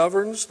that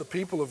governs the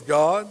people of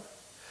God,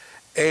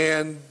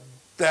 and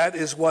that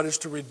is what is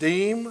to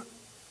redeem.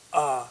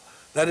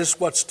 That is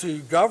what's to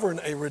govern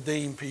a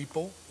redeemed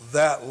people,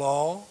 that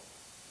law.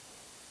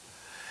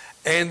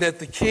 And that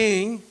the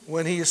king,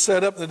 when he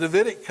set up the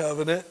Davidic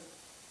covenant,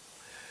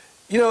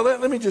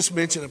 let me just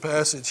mention a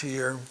passage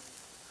here.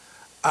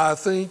 I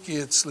think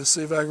it's, let's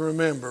see if I can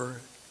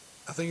remember,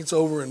 I think it's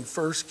over in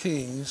 1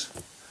 Kings.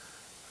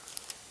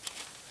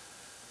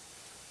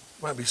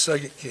 Might be 2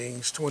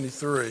 Kings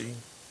 23.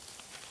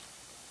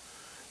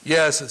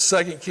 Yes, it's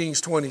 2 Kings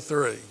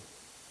 23,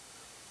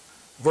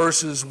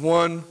 verses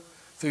 1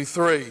 through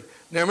 3.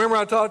 Now remember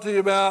I talked to you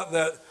about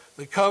that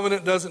the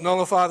covenant doesn't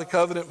nullify the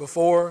covenant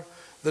before.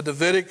 The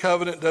Davidic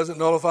covenant doesn't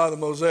nullify the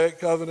Mosaic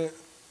covenant.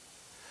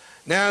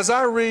 Now as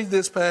I read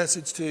this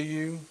passage to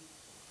you,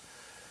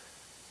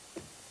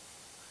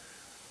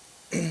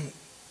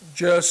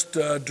 just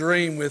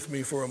dream with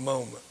me for a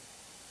moment.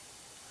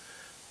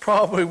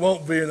 Probably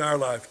won't be in our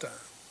lifetime.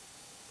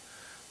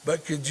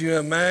 But could you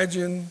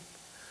imagine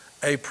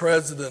a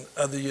president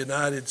of the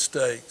United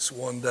States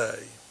one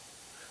day?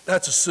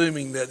 That's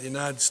assuming that the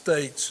United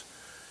States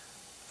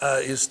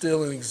is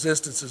still in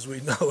existence as we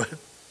know it.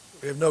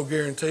 We have no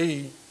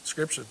guarantee,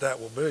 Scripture, that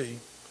will be.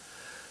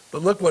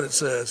 But look what it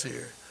says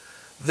here.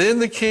 Then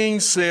the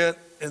king sent,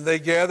 and they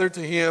gathered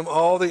to him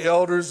all the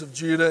elders of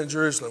Judah and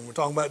Jerusalem. We're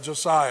talking about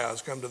Josiah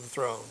has come to the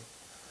throne.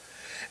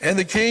 And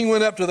the king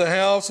went up to the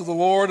house of the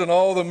Lord, and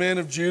all the men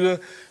of Judah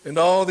and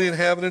all the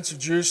inhabitants of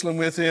Jerusalem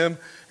with him,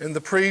 and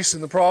the priests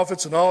and the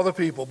prophets and all the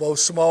people, both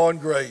small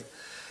and great.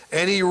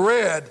 And he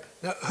read.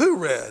 Now, who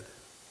read?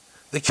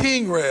 The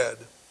king read.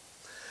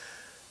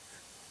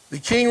 The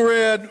king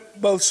read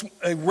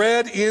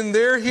in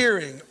their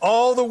hearing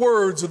all the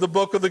words of the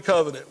book of the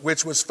covenant,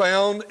 which was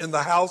found in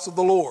the house of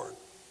the Lord.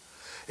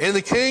 And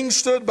the king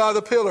stood by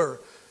the pillar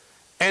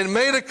and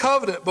made a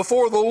covenant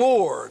before the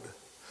Lord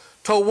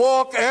to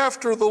walk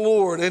after the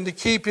Lord and to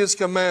keep his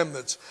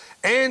commandments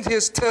and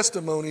his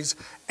testimonies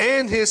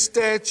and his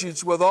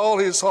statutes with all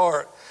his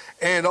heart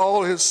and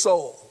all his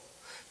soul,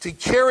 to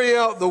carry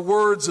out the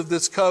words of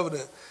this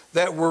covenant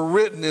that were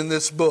written in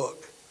this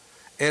book.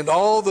 And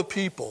all the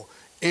people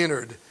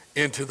entered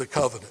into the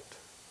covenant.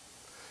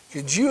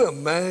 Could you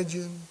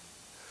imagine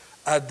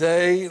a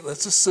day,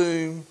 let's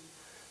assume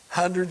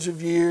hundreds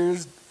of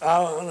years,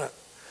 I don't know,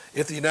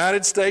 if the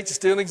United States is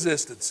still in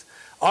existence,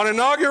 on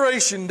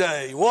Inauguration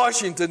Day,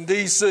 Washington,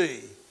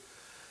 D.C.,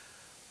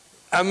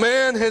 a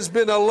man has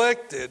been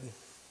elected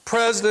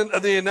President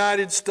of the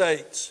United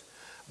States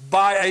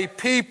by a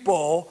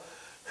people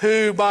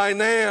who by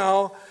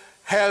now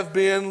have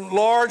been,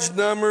 large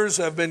numbers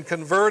have been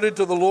converted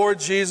to the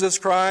Lord Jesus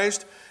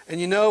Christ. And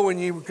you know, when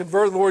you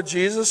convert to the Lord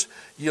Jesus,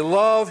 you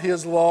love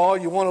his law,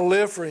 you want to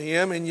live for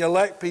him, and you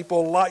elect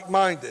people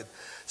like-minded.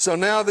 So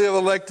now they have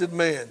elected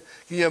men.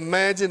 Can you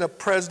imagine a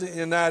president of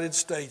the United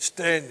States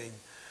standing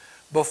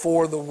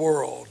before the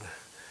world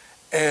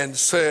and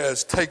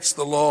takes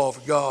the law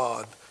of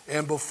God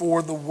and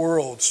before the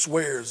world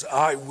swears,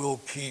 I will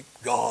keep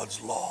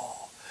God's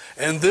law.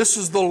 And this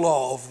is the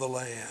law of the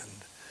land.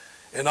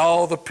 And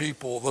all the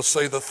people, let's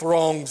say the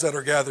throngs that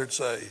are gathered,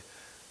 say,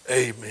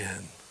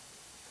 Amen.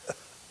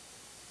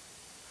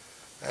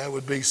 That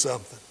would be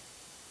something.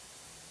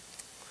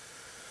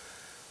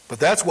 But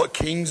that's what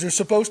kings are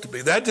supposed to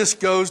be. That just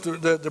goes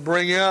to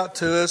bring out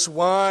to us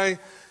why,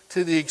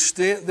 to the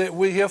extent that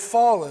we have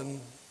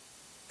fallen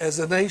as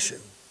a nation,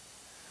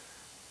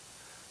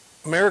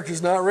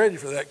 America's not ready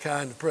for that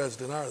kind of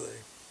president, are they?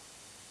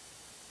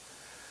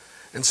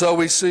 And so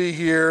we see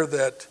here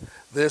that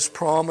this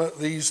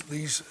promise,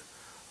 these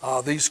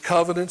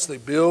covenants, they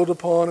build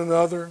upon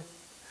another,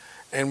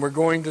 and we're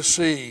going to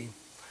see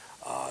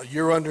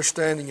your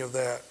understanding of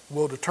that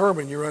will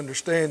determine your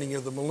understanding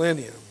of the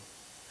millennium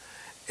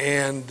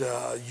and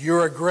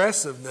your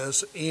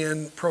aggressiveness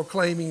in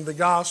proclaiming the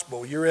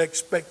gospel, your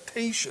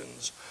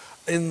expectations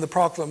in the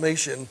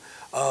proclamation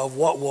of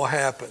what will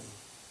happen.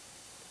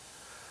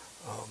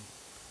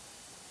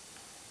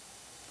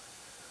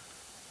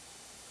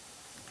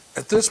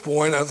 At this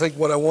point, I think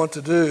what I want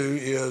to do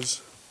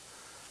is,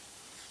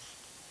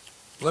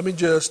 let me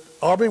just,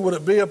 Aubrey, would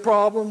it be a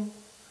problem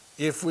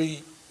if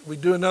we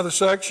do another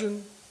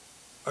section?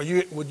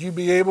 Would you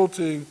be able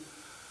to?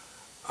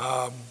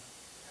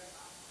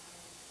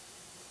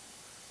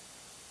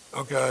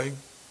 Okay.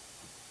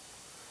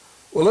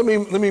 Well, let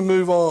me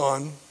move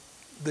on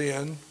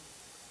then.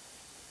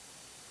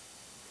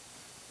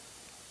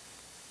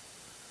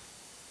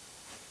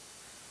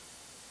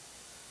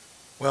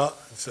 Well,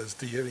 it says,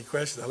 do you have any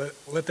questions? I'll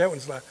let that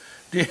one slide.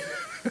 Do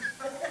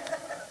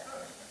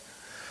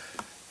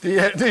you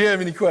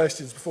have any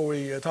questions before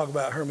we talk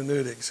about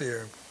hermeneutics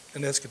here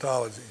and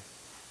eschatology?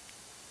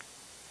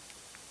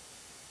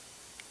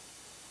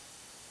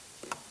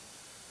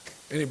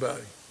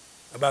 Anybody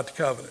about the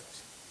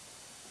covenants?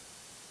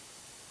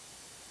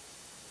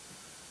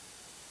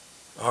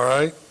 All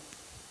right.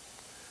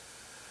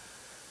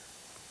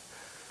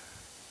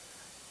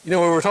 You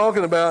know, when we're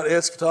talking about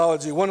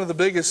eschatology, one of the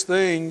biggest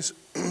things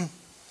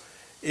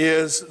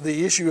is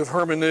the issue of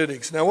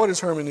hermeneutics. Now, what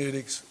is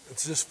hermeneutics?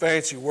 It's just a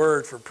fancy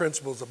word for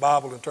principles of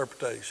Bible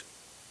interpretation.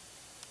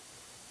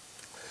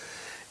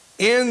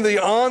 In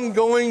the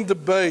ongoing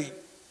debate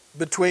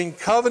between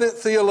covenant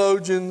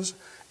theologians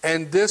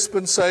and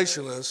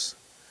dispensationalists,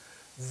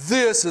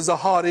 this is a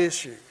hot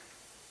issue.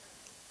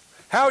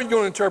 How are you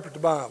going to interpret the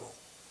Bible?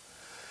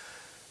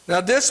 Now,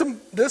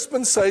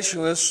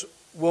 dispensationalists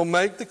will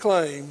make the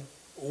claim,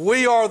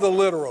 we are the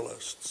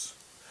literalists.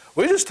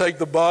 We just take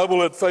the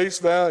Bible at face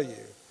value.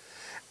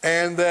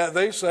 And that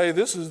they say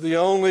this is the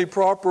only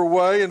proper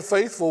way and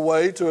faithful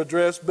way to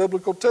address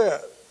biblical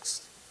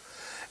texts.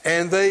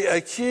 And they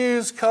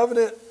accuse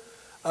covenant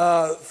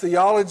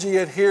theology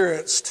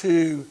adherents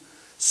to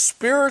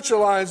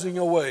spiritualizing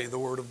away the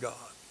Word of God.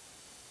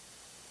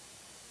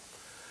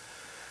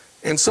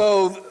 And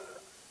so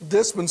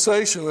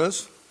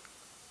dispensationalists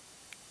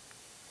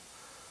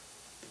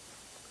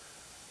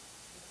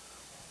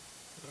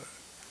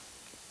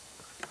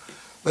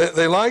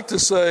they like to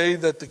say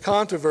that the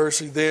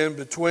controversy then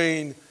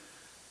between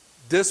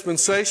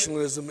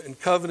dispensationalism and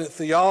covenant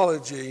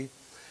theology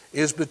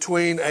is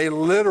between a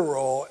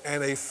literal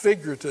and a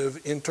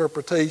figurative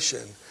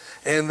interpretation,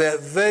 and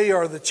that they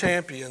are the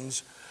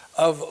champions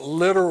of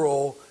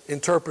literal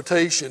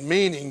interpretation,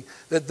 meaning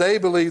that they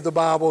believe the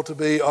Bible to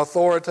be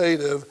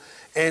authoritative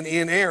and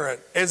inerrant,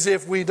 as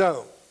if we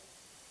don't.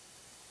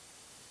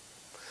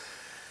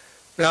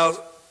 Now,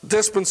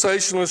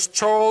 dispensationalist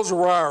Charles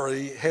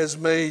Ryrie has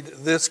made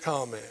this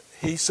comment.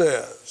 He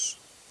says,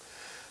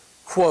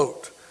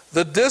 quote,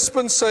 "The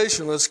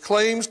dispensationalist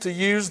claims to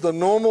use the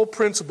normal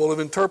principle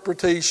of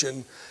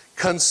interpretation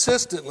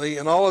consistently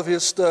in all of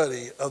his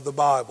study of the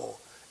Bible."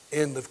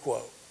 End of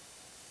quote.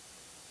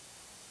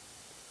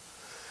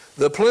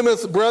 The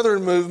Plymouth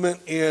Brethren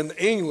movement in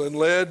England,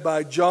 led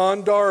by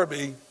John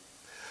Darby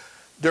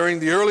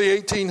during the early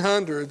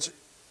 1800s,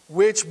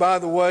 which, by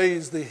the way,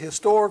 is the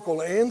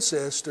historical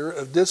ancestor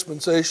of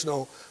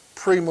dispensational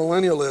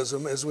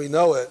premillennialism as we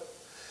know it,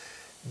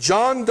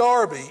 John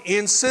Darby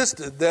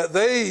insisted that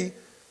the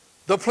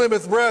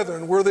Plymouth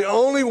Brethren, were the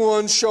only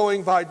ones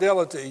showing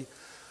fidelity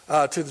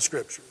to the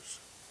Scriptures.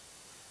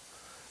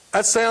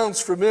 That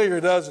sounds familiar,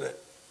 doesn't it?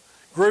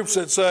 Groups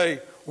that say,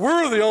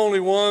 we're the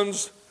only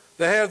ones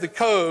that have the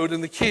code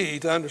and the key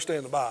to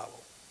understand the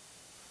Bible.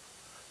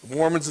 The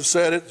Mormons have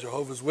said it,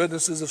 Jehovah's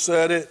Witnesses have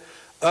said it,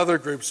 other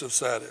groups have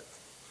said it.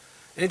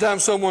 Anytime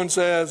someone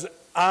says,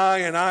 I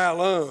and I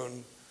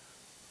alone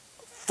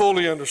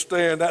fully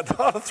understand, that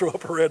ought to throw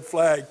up a red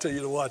flag to you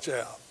to watch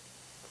out.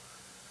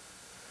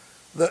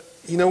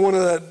 One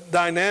of the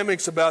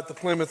dynamics about the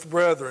Plymouth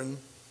Brethren,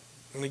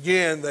 and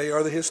again, they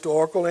are the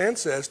historical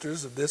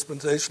ancestors of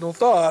dispensational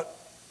thought,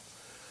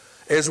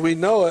 as we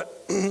know it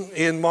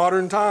in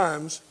modern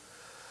times,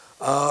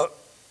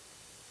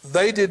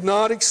 they did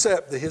not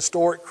accept the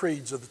historic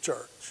creeds of the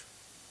church.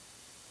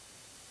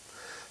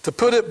 To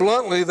put it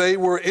bluntly, they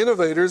were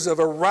innovators of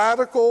a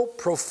radical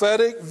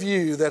prophetic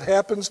view that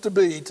happens to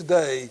be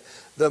today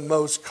the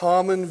most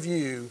common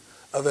view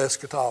of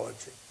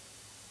eschatology.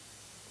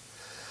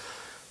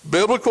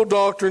 Biblical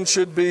doctrine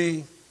should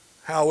be,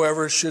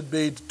 however,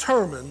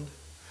 determined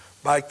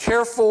by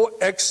careful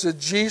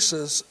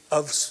exegesis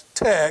of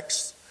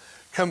texts,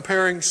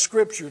 comparing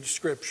Scripture to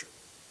Scripture.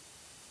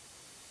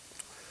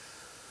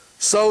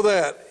 So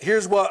that,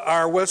 here's what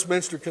our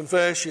Westminster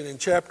Confession in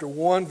chapter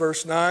 1,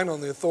 verse 9, on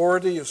the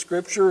authority of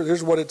Scripture,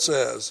 here's what it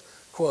says,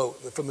 quote,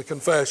 from the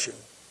Confession.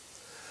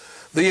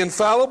 The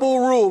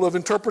infallible rule of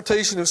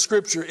interpretation of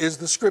Scripture is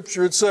the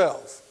Scripture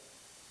itself.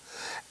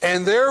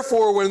 And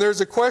therefore, when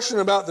there's a question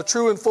about the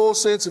true and full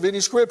sense of any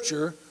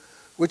Scripture,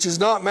 which is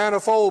not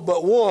manifold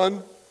but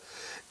one,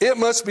 it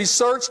must be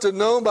searched and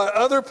known by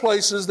other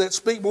places that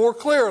speak more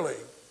clearly.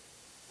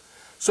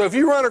 So if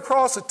you run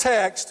across a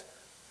text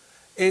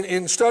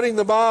in studying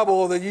the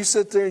Bible that you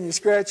sit there and you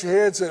scratch your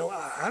head and say, well,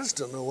 I just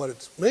don't know what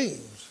it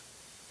means,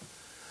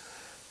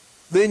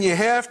 then you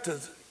have to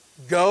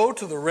go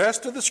to the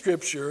rest of the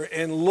Scripture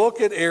and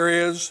look at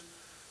areas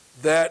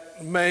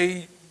that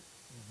may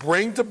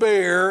bring to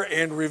bear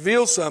and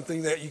reveal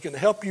something that you can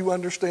help you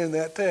understand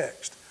that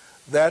text.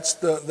 That's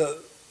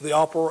the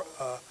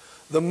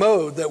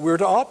mode that we're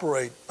to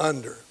operate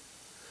under.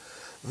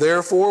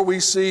 Therefore, we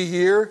see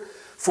here,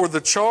 for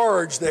the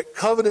charge that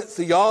covenant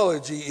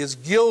theology is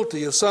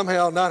guilty of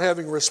somehow not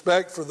having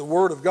respect for the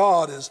Word of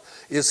God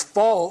is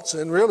false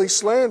and really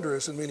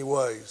slanderous in many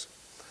ways.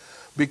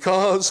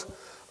 Because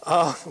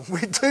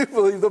we do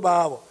believe the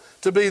Bible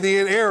to be the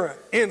inerrant,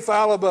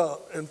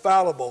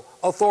 infallible,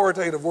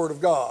 authoritative Word of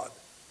God.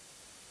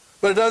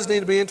 But it does need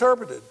to be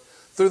interpreted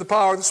through the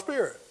power of the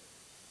Spirit.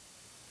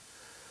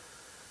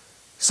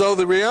 So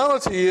the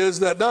reality is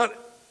that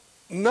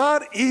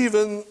not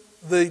even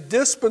the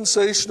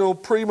dispensational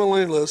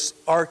premillennialists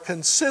are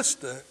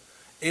consistent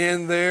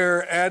in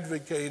their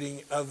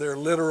advocating of their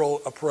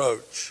literal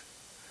approach.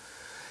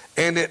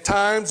 And at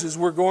times, as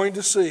we're going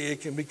to see,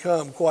 it can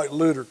become quite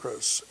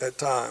ludicrous at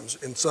times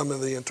in some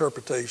of the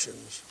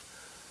interpretations.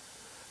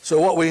 So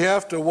what we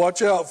have to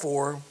watch out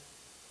for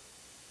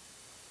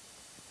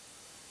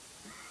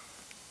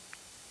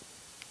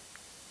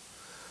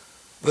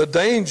the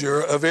danger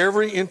of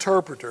every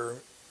interpreter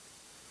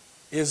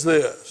is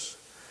this,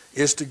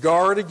 is to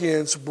guard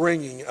against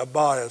bringing a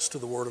bias to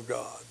the Word of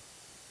God.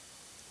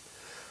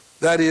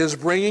 That is,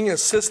 bringing a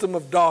system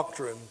of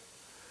doctrine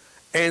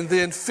and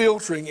then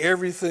filtering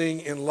everything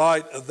in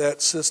light of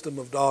that system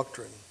of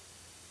doctrine.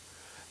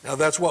 Now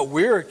that's what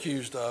we're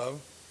accused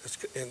of,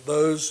 and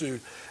those who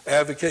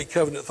advocate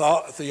covenant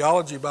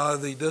theology by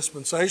the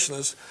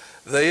dispensationalists,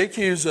 they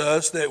accuse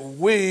us that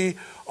we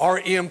are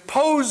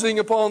imposing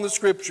upon the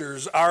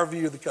Scriptures our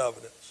view of the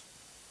covenants.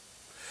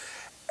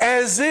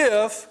 As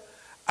if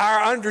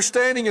our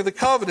understanding of the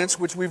covenants,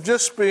 which we've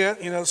just spent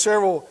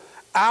several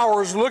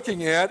hours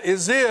looking at,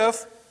 as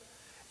if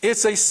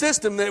it's a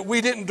system that we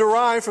didn't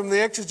derive from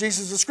the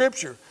exegesis of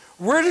Scripture.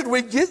 Where did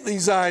we get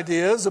these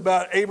ideas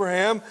about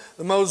Abraham,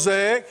 the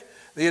Mosaic,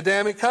 the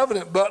Adamic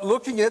covenant, but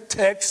looking at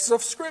texts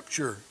of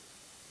Scripture?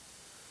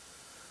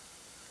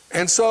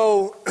 And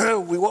so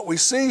what we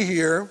see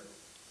here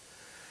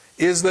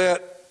is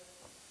that,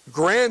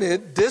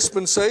 granted,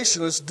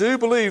 dispensationalists do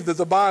believe that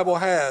the Bible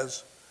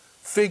has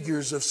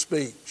figures of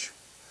speech,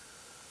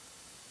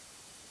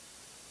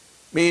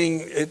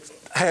 meaning it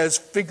has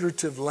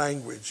figurative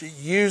language. It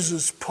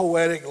uses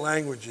poetic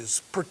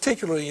languages,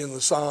 particularly in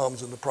the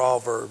Psalms and the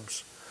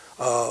Proverbs,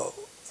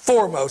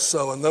 foremost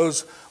so in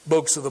those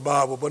books of the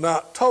Bible, but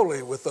not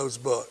totally with those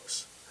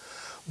books.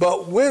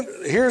 But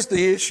here's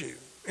the issue,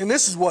 and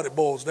this is what it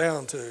boils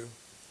down to.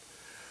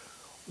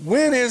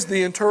 When is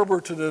the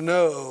interpreter to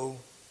know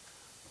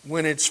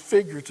when it's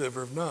figurative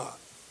or not?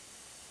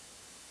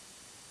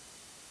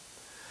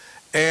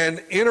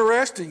 And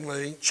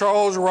interestingly,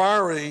 Charles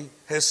Ryrie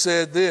has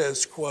said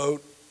this,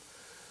 quote,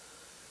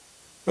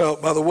 well,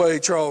 by the way,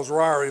 Charles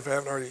Ryrie, if I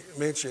haven't already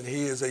mentioned,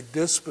 he is a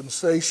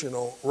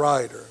dispensational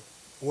writer,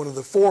 one of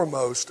the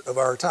foremost of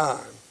our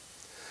time.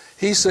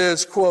 He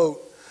says, quote,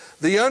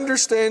 the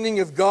understanding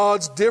of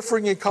God's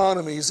differing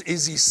economies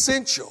is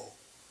essential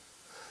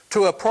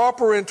to a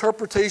proper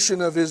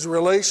interpretation of His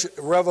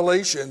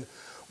revelation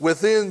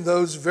within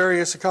those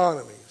various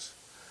economies.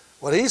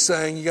 What he's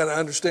saying, you got to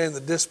understand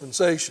the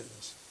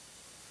dispensations.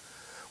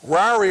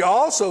 Ryrie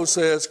also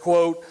says,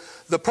 quote,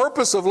 the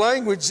purpose of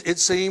language, it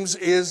seems,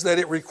 is that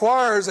it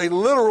requires a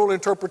literal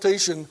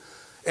interpretation,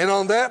 and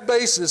on that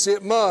basis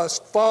it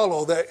must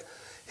follow that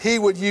he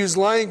would use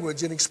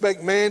language and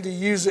expect man to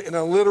use it in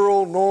a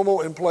literal,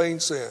 normal, and plain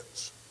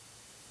sense.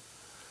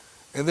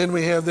 And then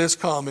we have this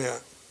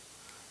comment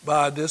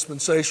by a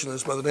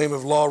dispensationalist by the name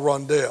of Law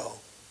Rondell.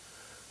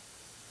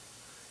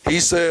 He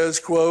says,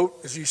 quote,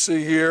 as you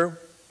see here,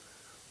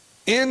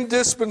 in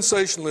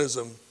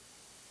dispensationalism,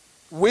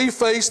 we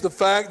face the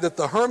fact that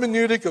the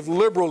hermeneutic of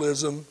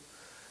liberalism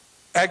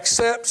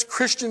accepts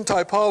Christian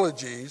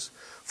typologies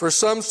for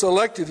some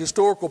selected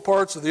historical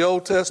parts of the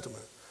Old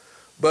Testament,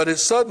 but it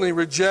suddenly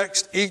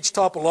rejects each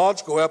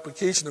topological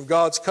application of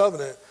God's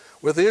covenant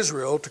with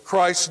Israel to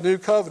Christ's new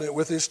covenant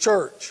with his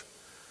church.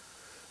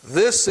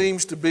 This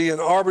seems to be an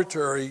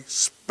arbitrary,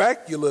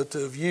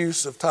 speculative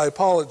use of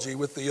typology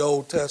with the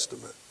Old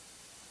Testament.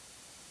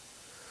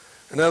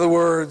 In other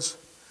words,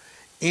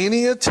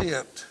 any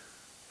attempt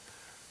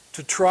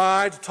to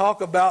try to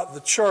talk about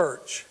the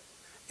church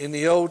in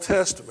the Old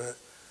Testament,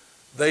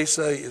 they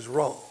say is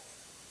wrong.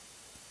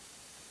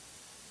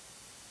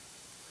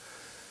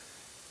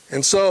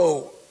 And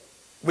so,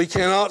 we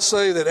cannot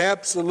say that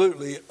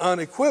absolutely,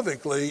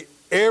 unequivocally,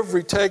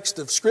 every text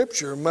of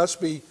Scripture must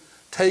be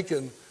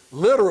taken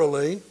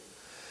literally.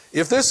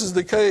 If this is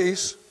the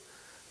case,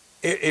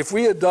 if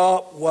we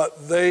adopt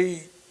what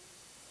they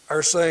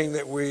are saying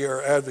that we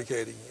are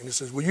advocating, and it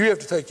says, well, you have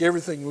to take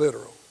everything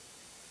literal.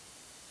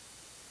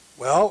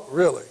 Well,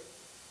 really?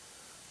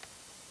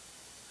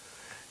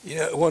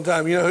 One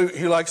time,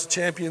 who likes to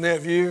champion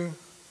that view?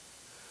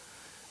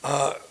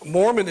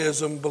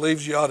 Mormonism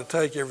believes you ought to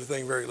take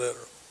everything very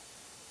literal.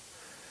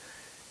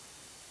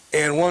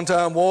 And one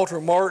time,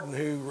 Walter Martin,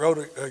 who wrote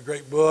a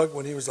great book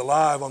when he was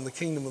alive on the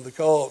kingdom of the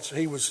cults,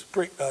 he was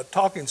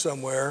talking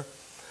somewhere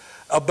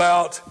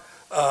about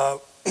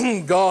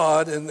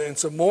God, and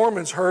some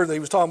Mormons heard that he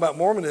was talking about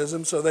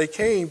Mormonism, so they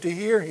came to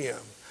hear him.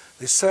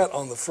 They sat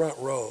on the front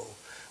row.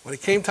 When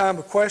it came time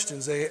for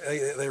questions,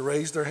 they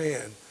raised their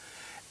hand.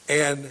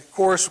 And, of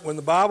course, when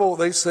the Bible,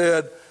 they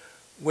said,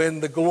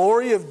 when the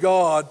glory of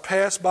God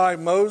passed by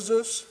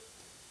Moses,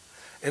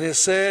 and it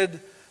said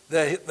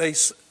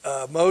that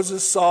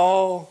Moses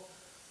saw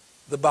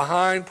the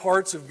behind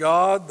parts of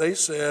God, they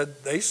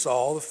said they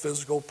saw the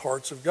physical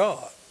parts of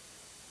God.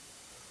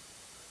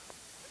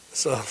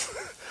 So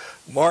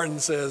Martin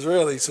says,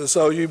 really?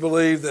 So you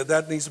believe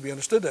that needs to be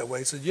understood that way?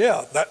 He said,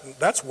 yeah,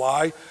 that's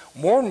why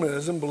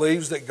Mormonism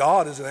believes that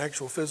God is an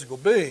actual physical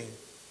being.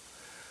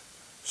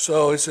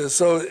 So he says,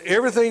 so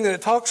everything that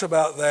it talks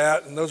about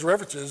that and those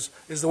references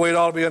is the way it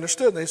ought to be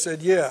understood. And they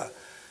said, yeah.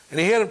 And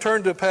he had him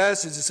turn to a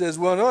passage that says,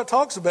 well, no, it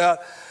talks about,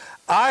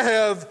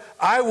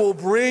 I will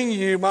bring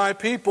you my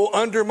people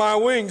under my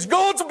wings.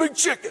 God's a big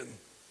chicken.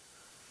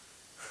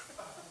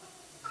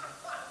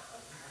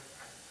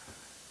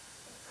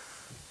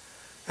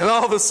 And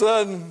all of a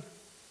sudden,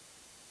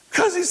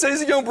 because he says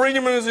he's going to bring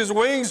him under his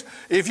wings,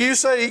 if you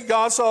say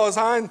God saw his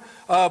hind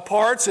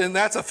parts and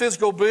that's a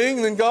physical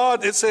being, then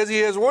God, it says he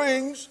has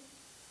wings.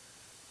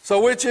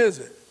 So which is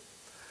it?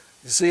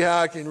 You see how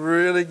I can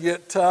really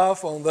get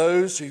tough on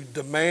those who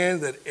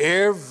demand that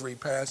every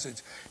passage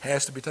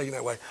has to be taken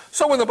that way.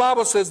 So when the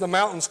Bible says the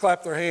mountains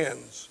clap their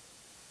hands,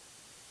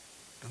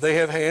 do they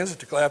have hands that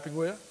they're clapping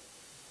with?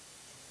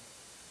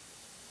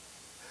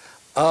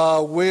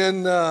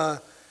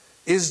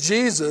 Is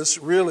Jesus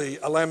really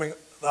a lamb?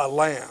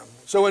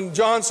 So when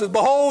John says,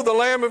 behold the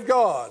Lamb of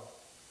God,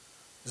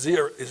 is he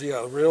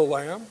a real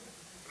lamb?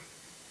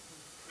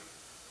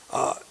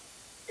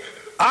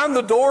 I'm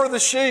the door of the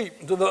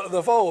sheep to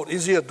the fold.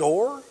 Is he a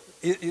door?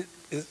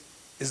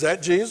 Is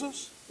that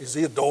Jesus? Is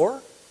he a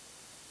door?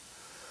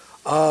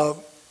 And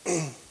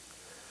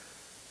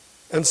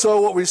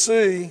so what we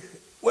see,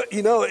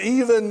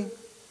 even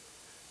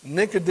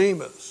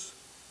Nicodemus,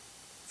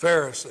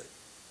 Pharisee,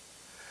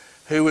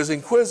 who was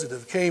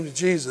inquisitive, came to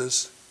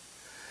Jesus,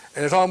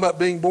 and they're talking about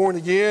being born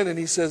again, and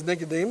he says,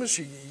 Nicodemus,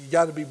 you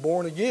got to be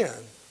born again.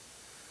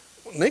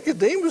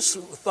 Nicodemus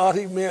thought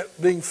he meant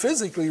being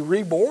physically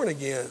reborn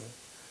again,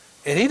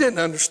 and he didn't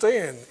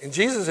understand, and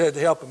Jesus had to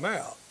help him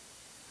out.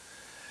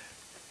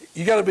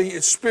 You got to be,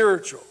 it's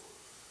spiritual.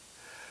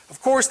 Of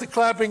course, the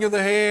clapping of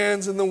the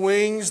hands and the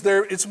wings,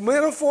 it's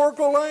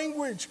metaphorical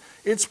language.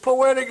 It's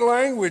poetic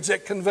language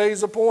that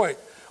conveys a point.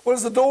 What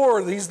is the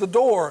door? He's the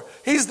door.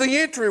 He's the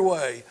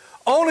entryway.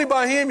 Only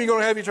by him you're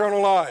going to have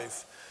eternal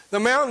life. The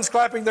mountains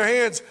clapping their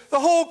hands. The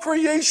whole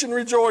creation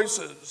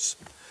rejoices,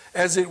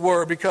 as it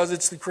were, because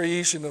it's the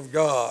creation of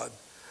God.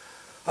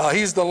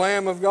 He's the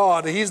Lamb of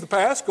God. He's the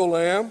Paschal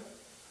Lamb.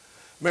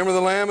 Remember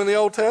the lamb in the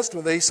Old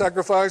Testament? They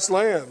sacrificed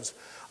lambs.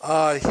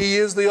 He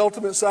is the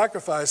ultimate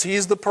sacrifice. He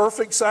is the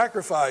perfect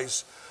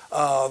sacrifice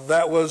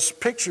that was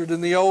pictured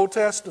in the Old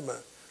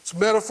Testament. It's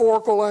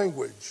metaphorical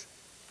language.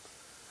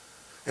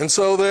 And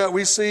so that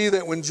we see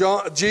that when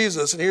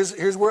Jesus, and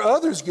here's where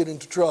others get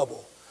into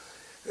trouble,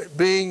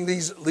 being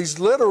these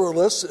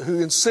literalists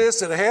who insist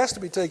that it has to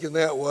be taken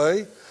that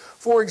way.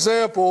 For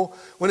example,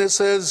 when it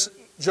says,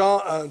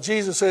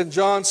 Jesus said in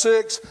John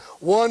 6,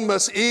 one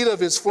must eat of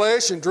his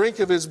flesh and drink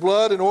of his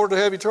blood in order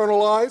to have eternal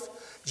life.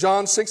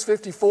 John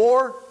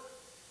 6:54.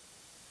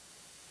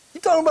 You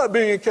talking about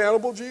being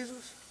accountable,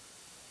 Jesus?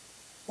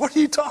 What are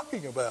you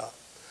talking about?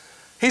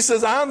 He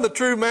says, I'm the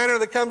true manna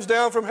that comes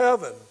down from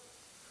heaven.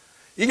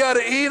 You got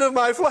to eat of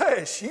my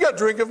flesh. You got to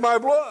drink of my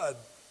blood.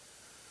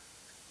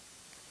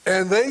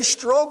 And they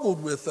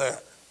struggled with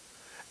that.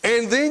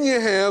 And then you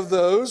have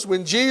those,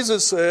 when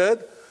Jesus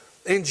said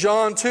in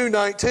John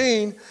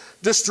 2:19,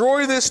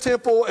 destroy this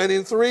temple and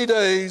in 3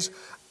 days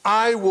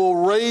I will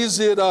raise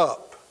it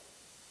up.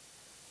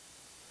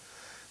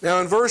 Now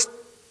in verse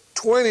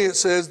 20 it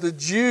says, the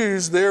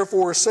Jews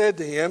therefore said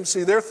to him,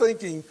 see, they're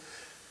thinking,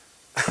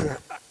 I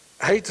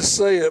hate to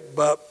say it,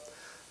 but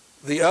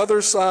the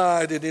other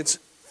side in its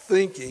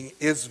thinking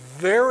is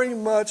very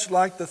much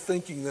like the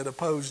thinking that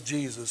opposed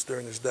Jesus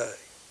during his day.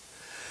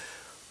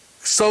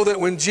 So that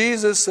when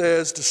Jesus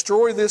says,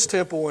 destroy this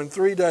temple in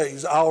 3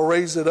 days, I'll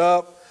raise it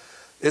up,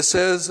 it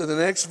says in the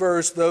next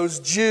verse, those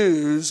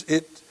Jews,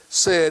 it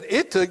said,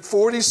 it took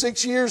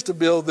 46 years to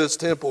build this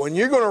temple, and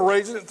you're going to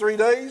raise it in 3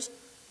 days?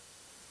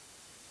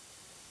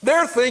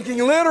 They're thinking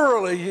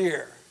literally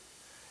here,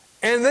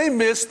 and they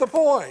miss the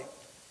point.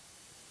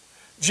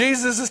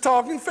 Jesus is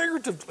talking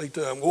figuratively to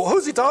them. Well,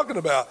 who's he talking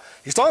about?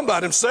 He's talking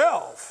about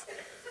himself.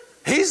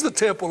 He's the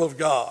temple of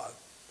God.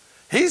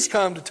 He's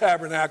come to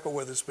tabernacle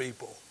with his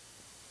people.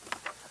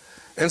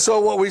 And so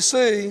what we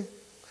see,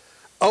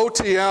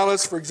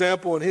 Otis, for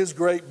example, in his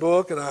great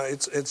book, and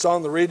it's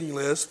on the reading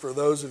list for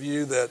those of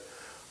you that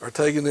are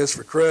taking this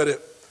for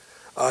credit,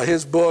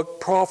 his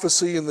book,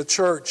 Prophecy in the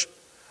Church,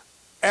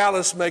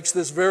 Alice makes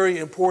this very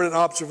important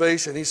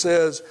observation. He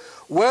says,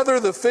 whether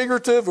the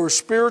figurative or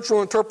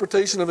spiritual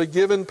interpretation of a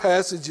given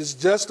passage is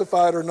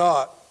justified or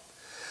not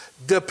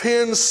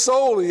depends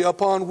solely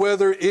upon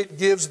whether it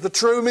gives the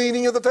true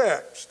meaning of the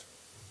text.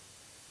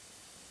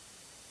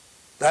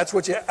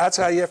 That's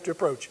how you have to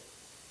approach it.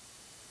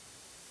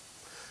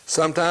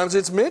 Sometimes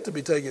it's meant to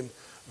be taken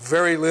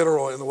very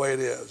literal in the way it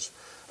is.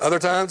 Other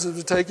times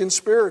it's taken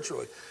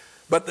spiritually.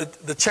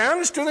 But the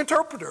challenge to an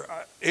interpreter,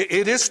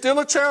 it is still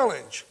a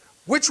challenge.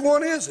 Which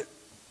one is it?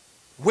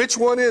 Which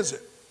one is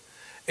it?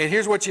 And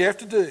here's what you have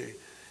to do.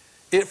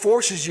 It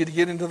forces you to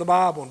get into the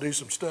Bible and do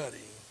some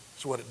studying.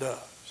 That's what it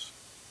does.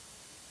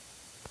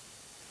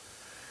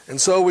 And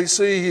so we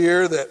see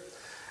here that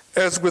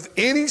as with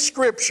any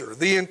scripture,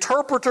 the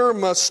interpreter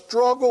must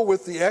struggle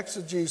with the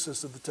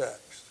exegesis of the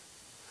text.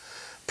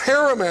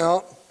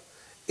 Paramount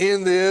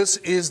in this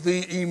is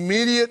the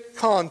immediate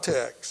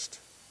context,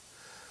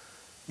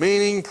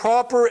 meaning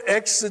proper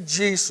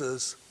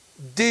exegesis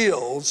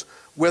deals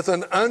with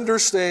an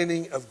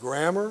understanding of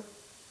grammar,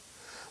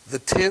 the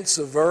tense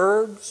of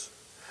verbs,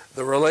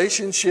 the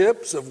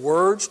relationships of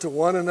words to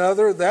one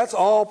another. That's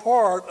all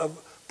part of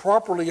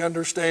properly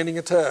understanding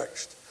a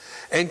text.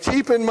 And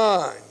keep in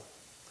mind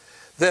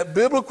that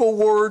biblical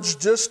words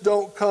just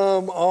don't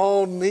come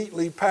all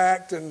neatly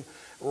packed and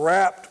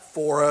wrapped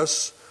for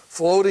us,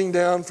 floating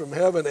down from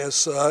heaven as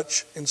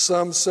such in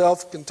some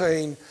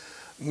self-contained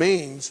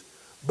means,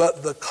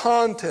 but the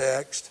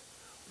context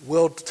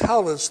will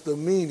tell us the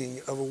meaning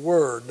of a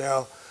word.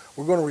 Now,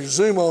 we're going to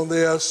resume on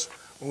this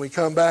when we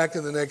come back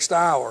in the next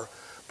hour,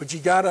 but you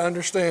got to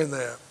understand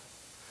that.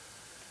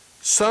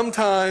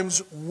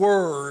 Sometimes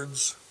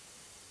words,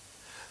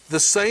 the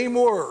same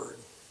word,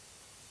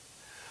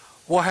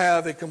 will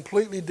have a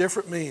completely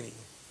different meaning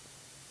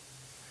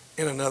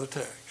in another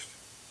text.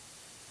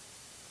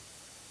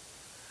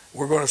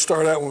 We're going to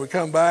start out when we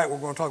come back, we're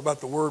going to talk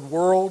about the word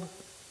world,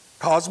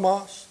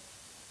 cosmos.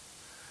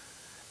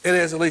 It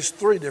has at least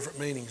 3 different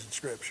meanings in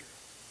Scripture.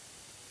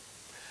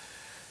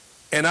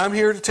 And I'm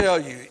here to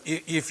tell you,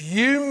 if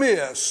you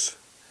miss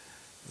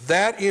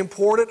that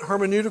important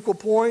hermeneutical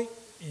point,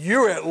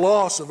 you're at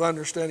loss of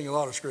understanding a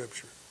lot of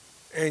Scripture,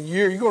 and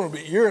you're going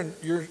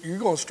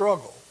to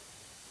struggle.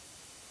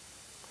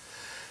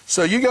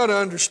 So you got to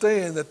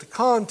understand that the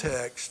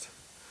context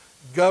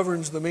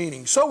governs the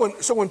meaning. So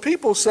when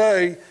people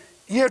say,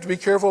 you have to be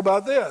careful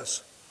about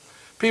this.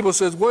 People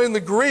say, well, in the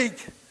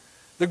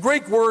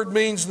Greek word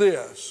means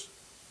this.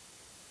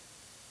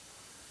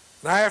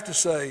 And I have to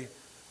say,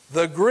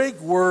 the Greek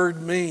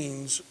word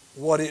means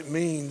what it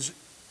means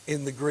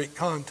in the Greek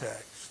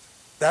context.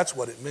 That's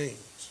what it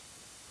means.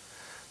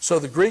 So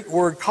the Greek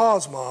word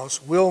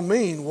cosmos will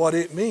mean what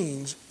it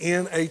means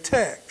in a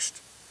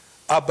text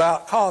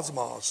about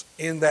cosmos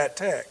in that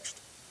text.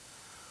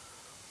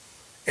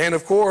 And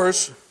of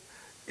course,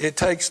 it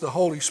takes the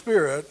Holy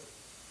Spirit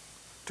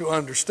to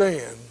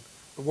understand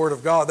the Word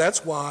of God.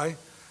 That's why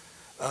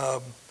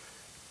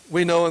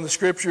we know in the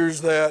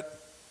Scriptures that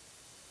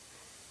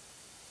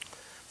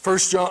 1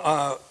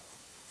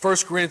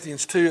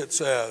 Corinthians 2, it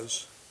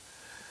says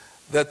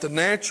that the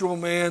natural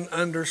man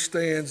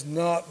understands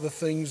not the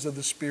things of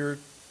the Spirit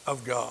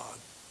of God.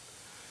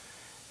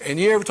 And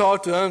you ever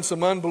talk to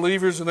some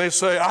unbelievers and they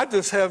say, I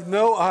just have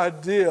no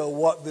idea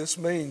what this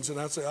means. And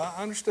I say,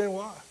 I understand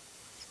why.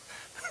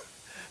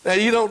 Now,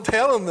 you don't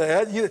tell them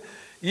that.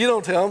 You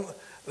don't tell them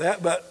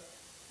that, but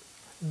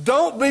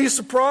don't be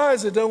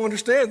surprised they don't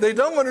understand. They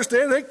don't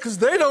understand that because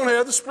they don't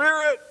have the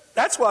Spirit.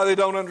 That's why they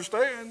don't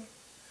understand.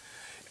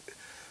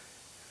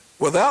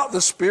 Without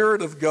the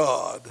Spirit of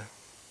God,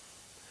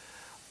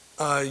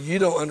 you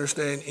don't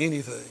understand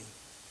anything.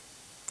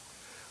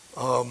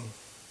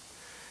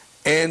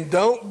 And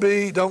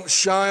don't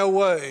shy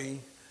away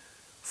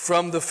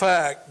from the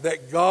fact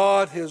that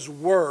God has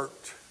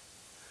worked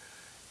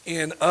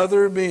in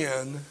other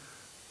men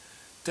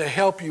to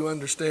help you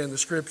understand the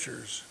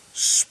Scriptures.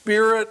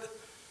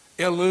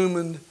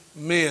 Spirit-illumined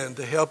men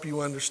to help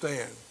you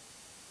understand.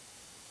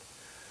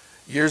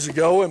 Years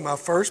ago in my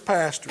first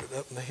pastorate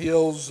up in the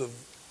hills of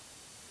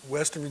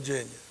Western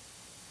Virginia.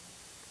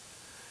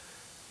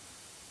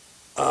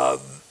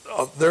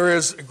 There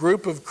is a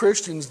group of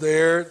Christians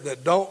there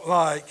that don't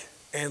like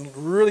and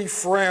really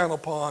frown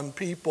upon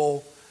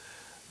people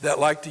that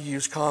like to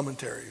use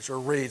commentaries or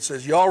read. It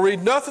says, y'all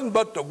read nothing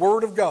but the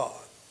Word of God.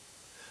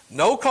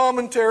 No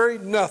commentary,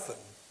 nothing.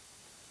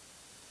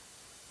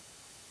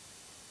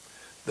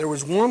 There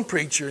was one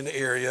preacher in the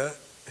area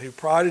who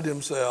prided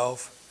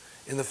himself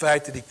in the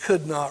fact that he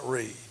could not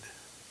read.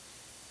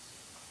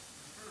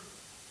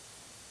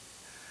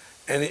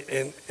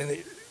 And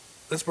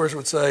this person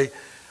would say,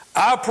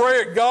 I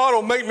pray that God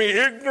will make me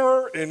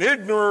ignorant and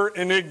ignorant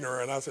and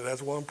ignorant. And I said,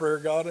 that's one prayer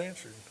God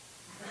answered.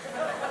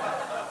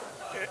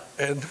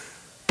 And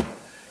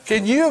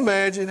can you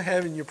imagine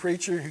having your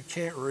preacher who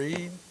can't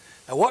read?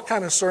 Now, what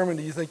kind of sermon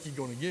do you think you're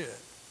going to get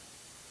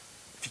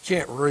if you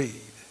can't read?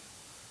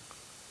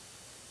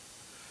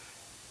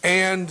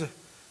 And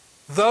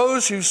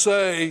those who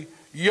say,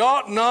 you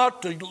ought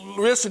not to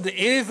listen to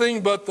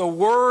anything but the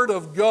Word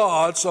of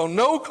God, so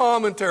no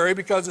commentary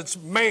because it's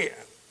man.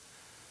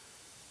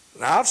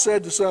 Now, I've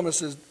said to some, I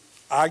says,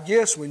 I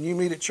guess when you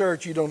meet at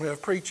church, you don't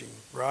have preaching,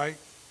 right?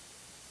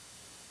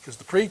 Because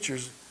the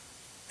preachers,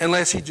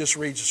 unless he just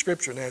reads the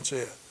Scripture and that's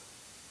it.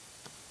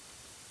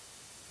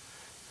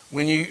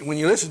 When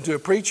you listen to a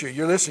preacher,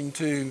 you're listening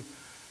to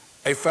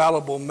a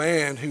fallible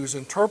man who's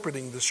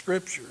interpreting the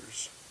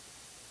Scriptures.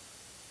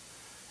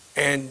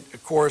 And,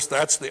 of course,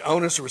 that's the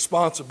onus of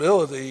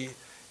responsibility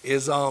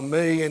is on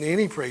me and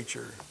any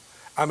preacher.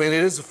 I mean,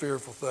 it is a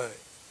fearful thing.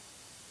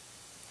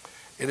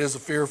 It is a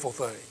fearful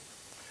thing.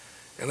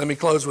 And let me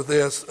close with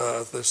this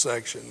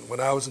section.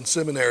 When I was in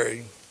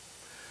seminary,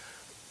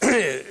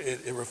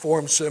 a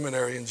Reformed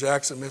seminary in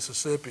Jackson,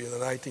 Mississippi in the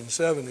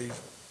 1970s,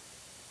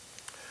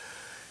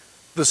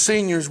 the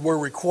seniors were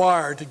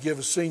required to give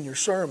a senior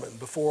sermon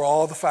before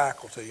all the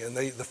faculty, and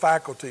the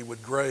faculty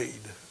would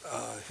grade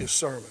his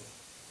sermon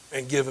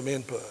and give him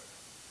input.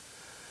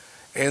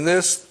 And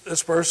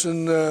this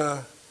person,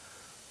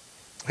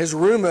 his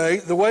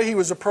roommate, the way he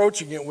was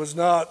approaching it was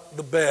not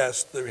the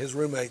best, that his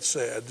roommate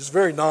said. This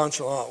very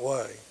nonchalant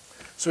way.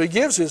 So he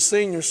gives his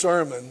senior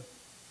sermon,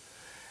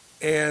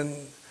 and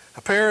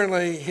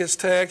apparently his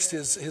text,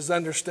 his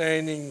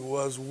understanding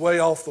was way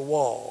off the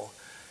wall.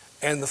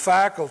 And the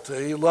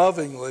faculty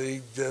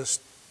lovingly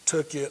just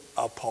took it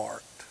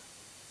apart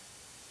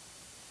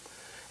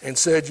and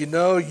said, you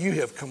know, you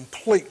have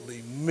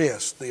completely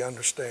missed the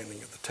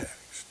understanding of the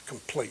text,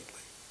 completely.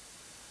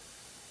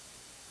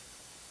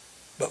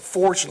 But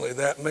fortunately,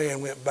 that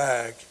man went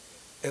back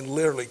and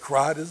literally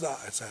cried his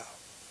eyes out.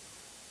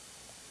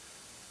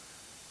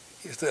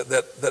 He said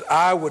that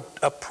I would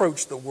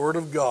approach the Word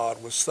of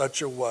God with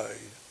such a way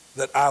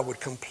that I would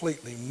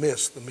completely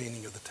miss the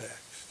meaning of the text.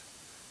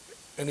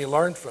 And he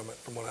learned from it,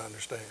 from what I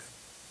understand.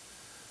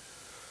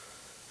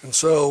 And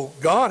so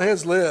God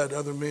has led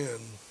other men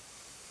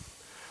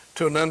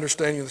to an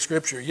understanding of the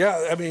Scripture.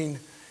 Yeah, I mean,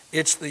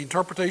 it's the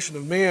interpretation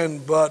of men,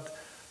 but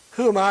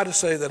who am I to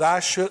say that I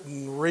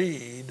shouldn't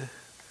read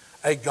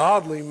a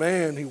godly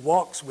man who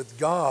walks with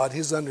God,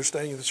 his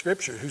understanding of the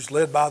Scripture, who's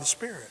led by the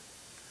Spirit?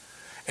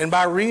 And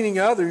by reading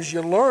others,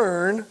 you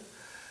learn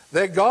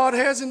that God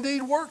has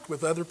indeed worked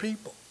with other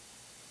people.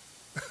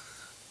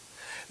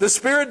 The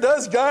Spirit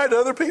does guide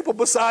other people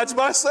besides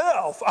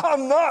myself.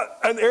 I'm not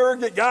an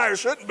arrogant guy, or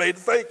shouldn't be, to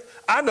think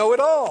I know it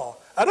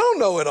all. I don't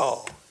know it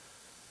all.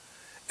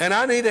 And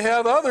I need to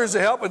have others to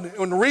help. And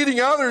when reading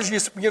others, you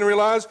begin to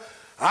realize,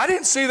 I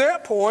didn't see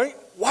that point.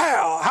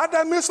 Wow, how did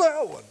I miss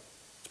that one?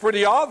 It's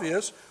pretty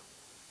obvious.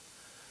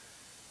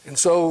 And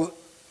so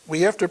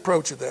we have to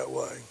approach it that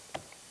way.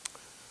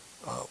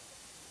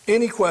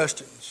 Any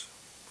questions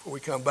before we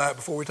come back,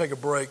 before we take a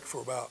break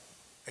for about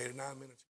 8 or 9 minutes?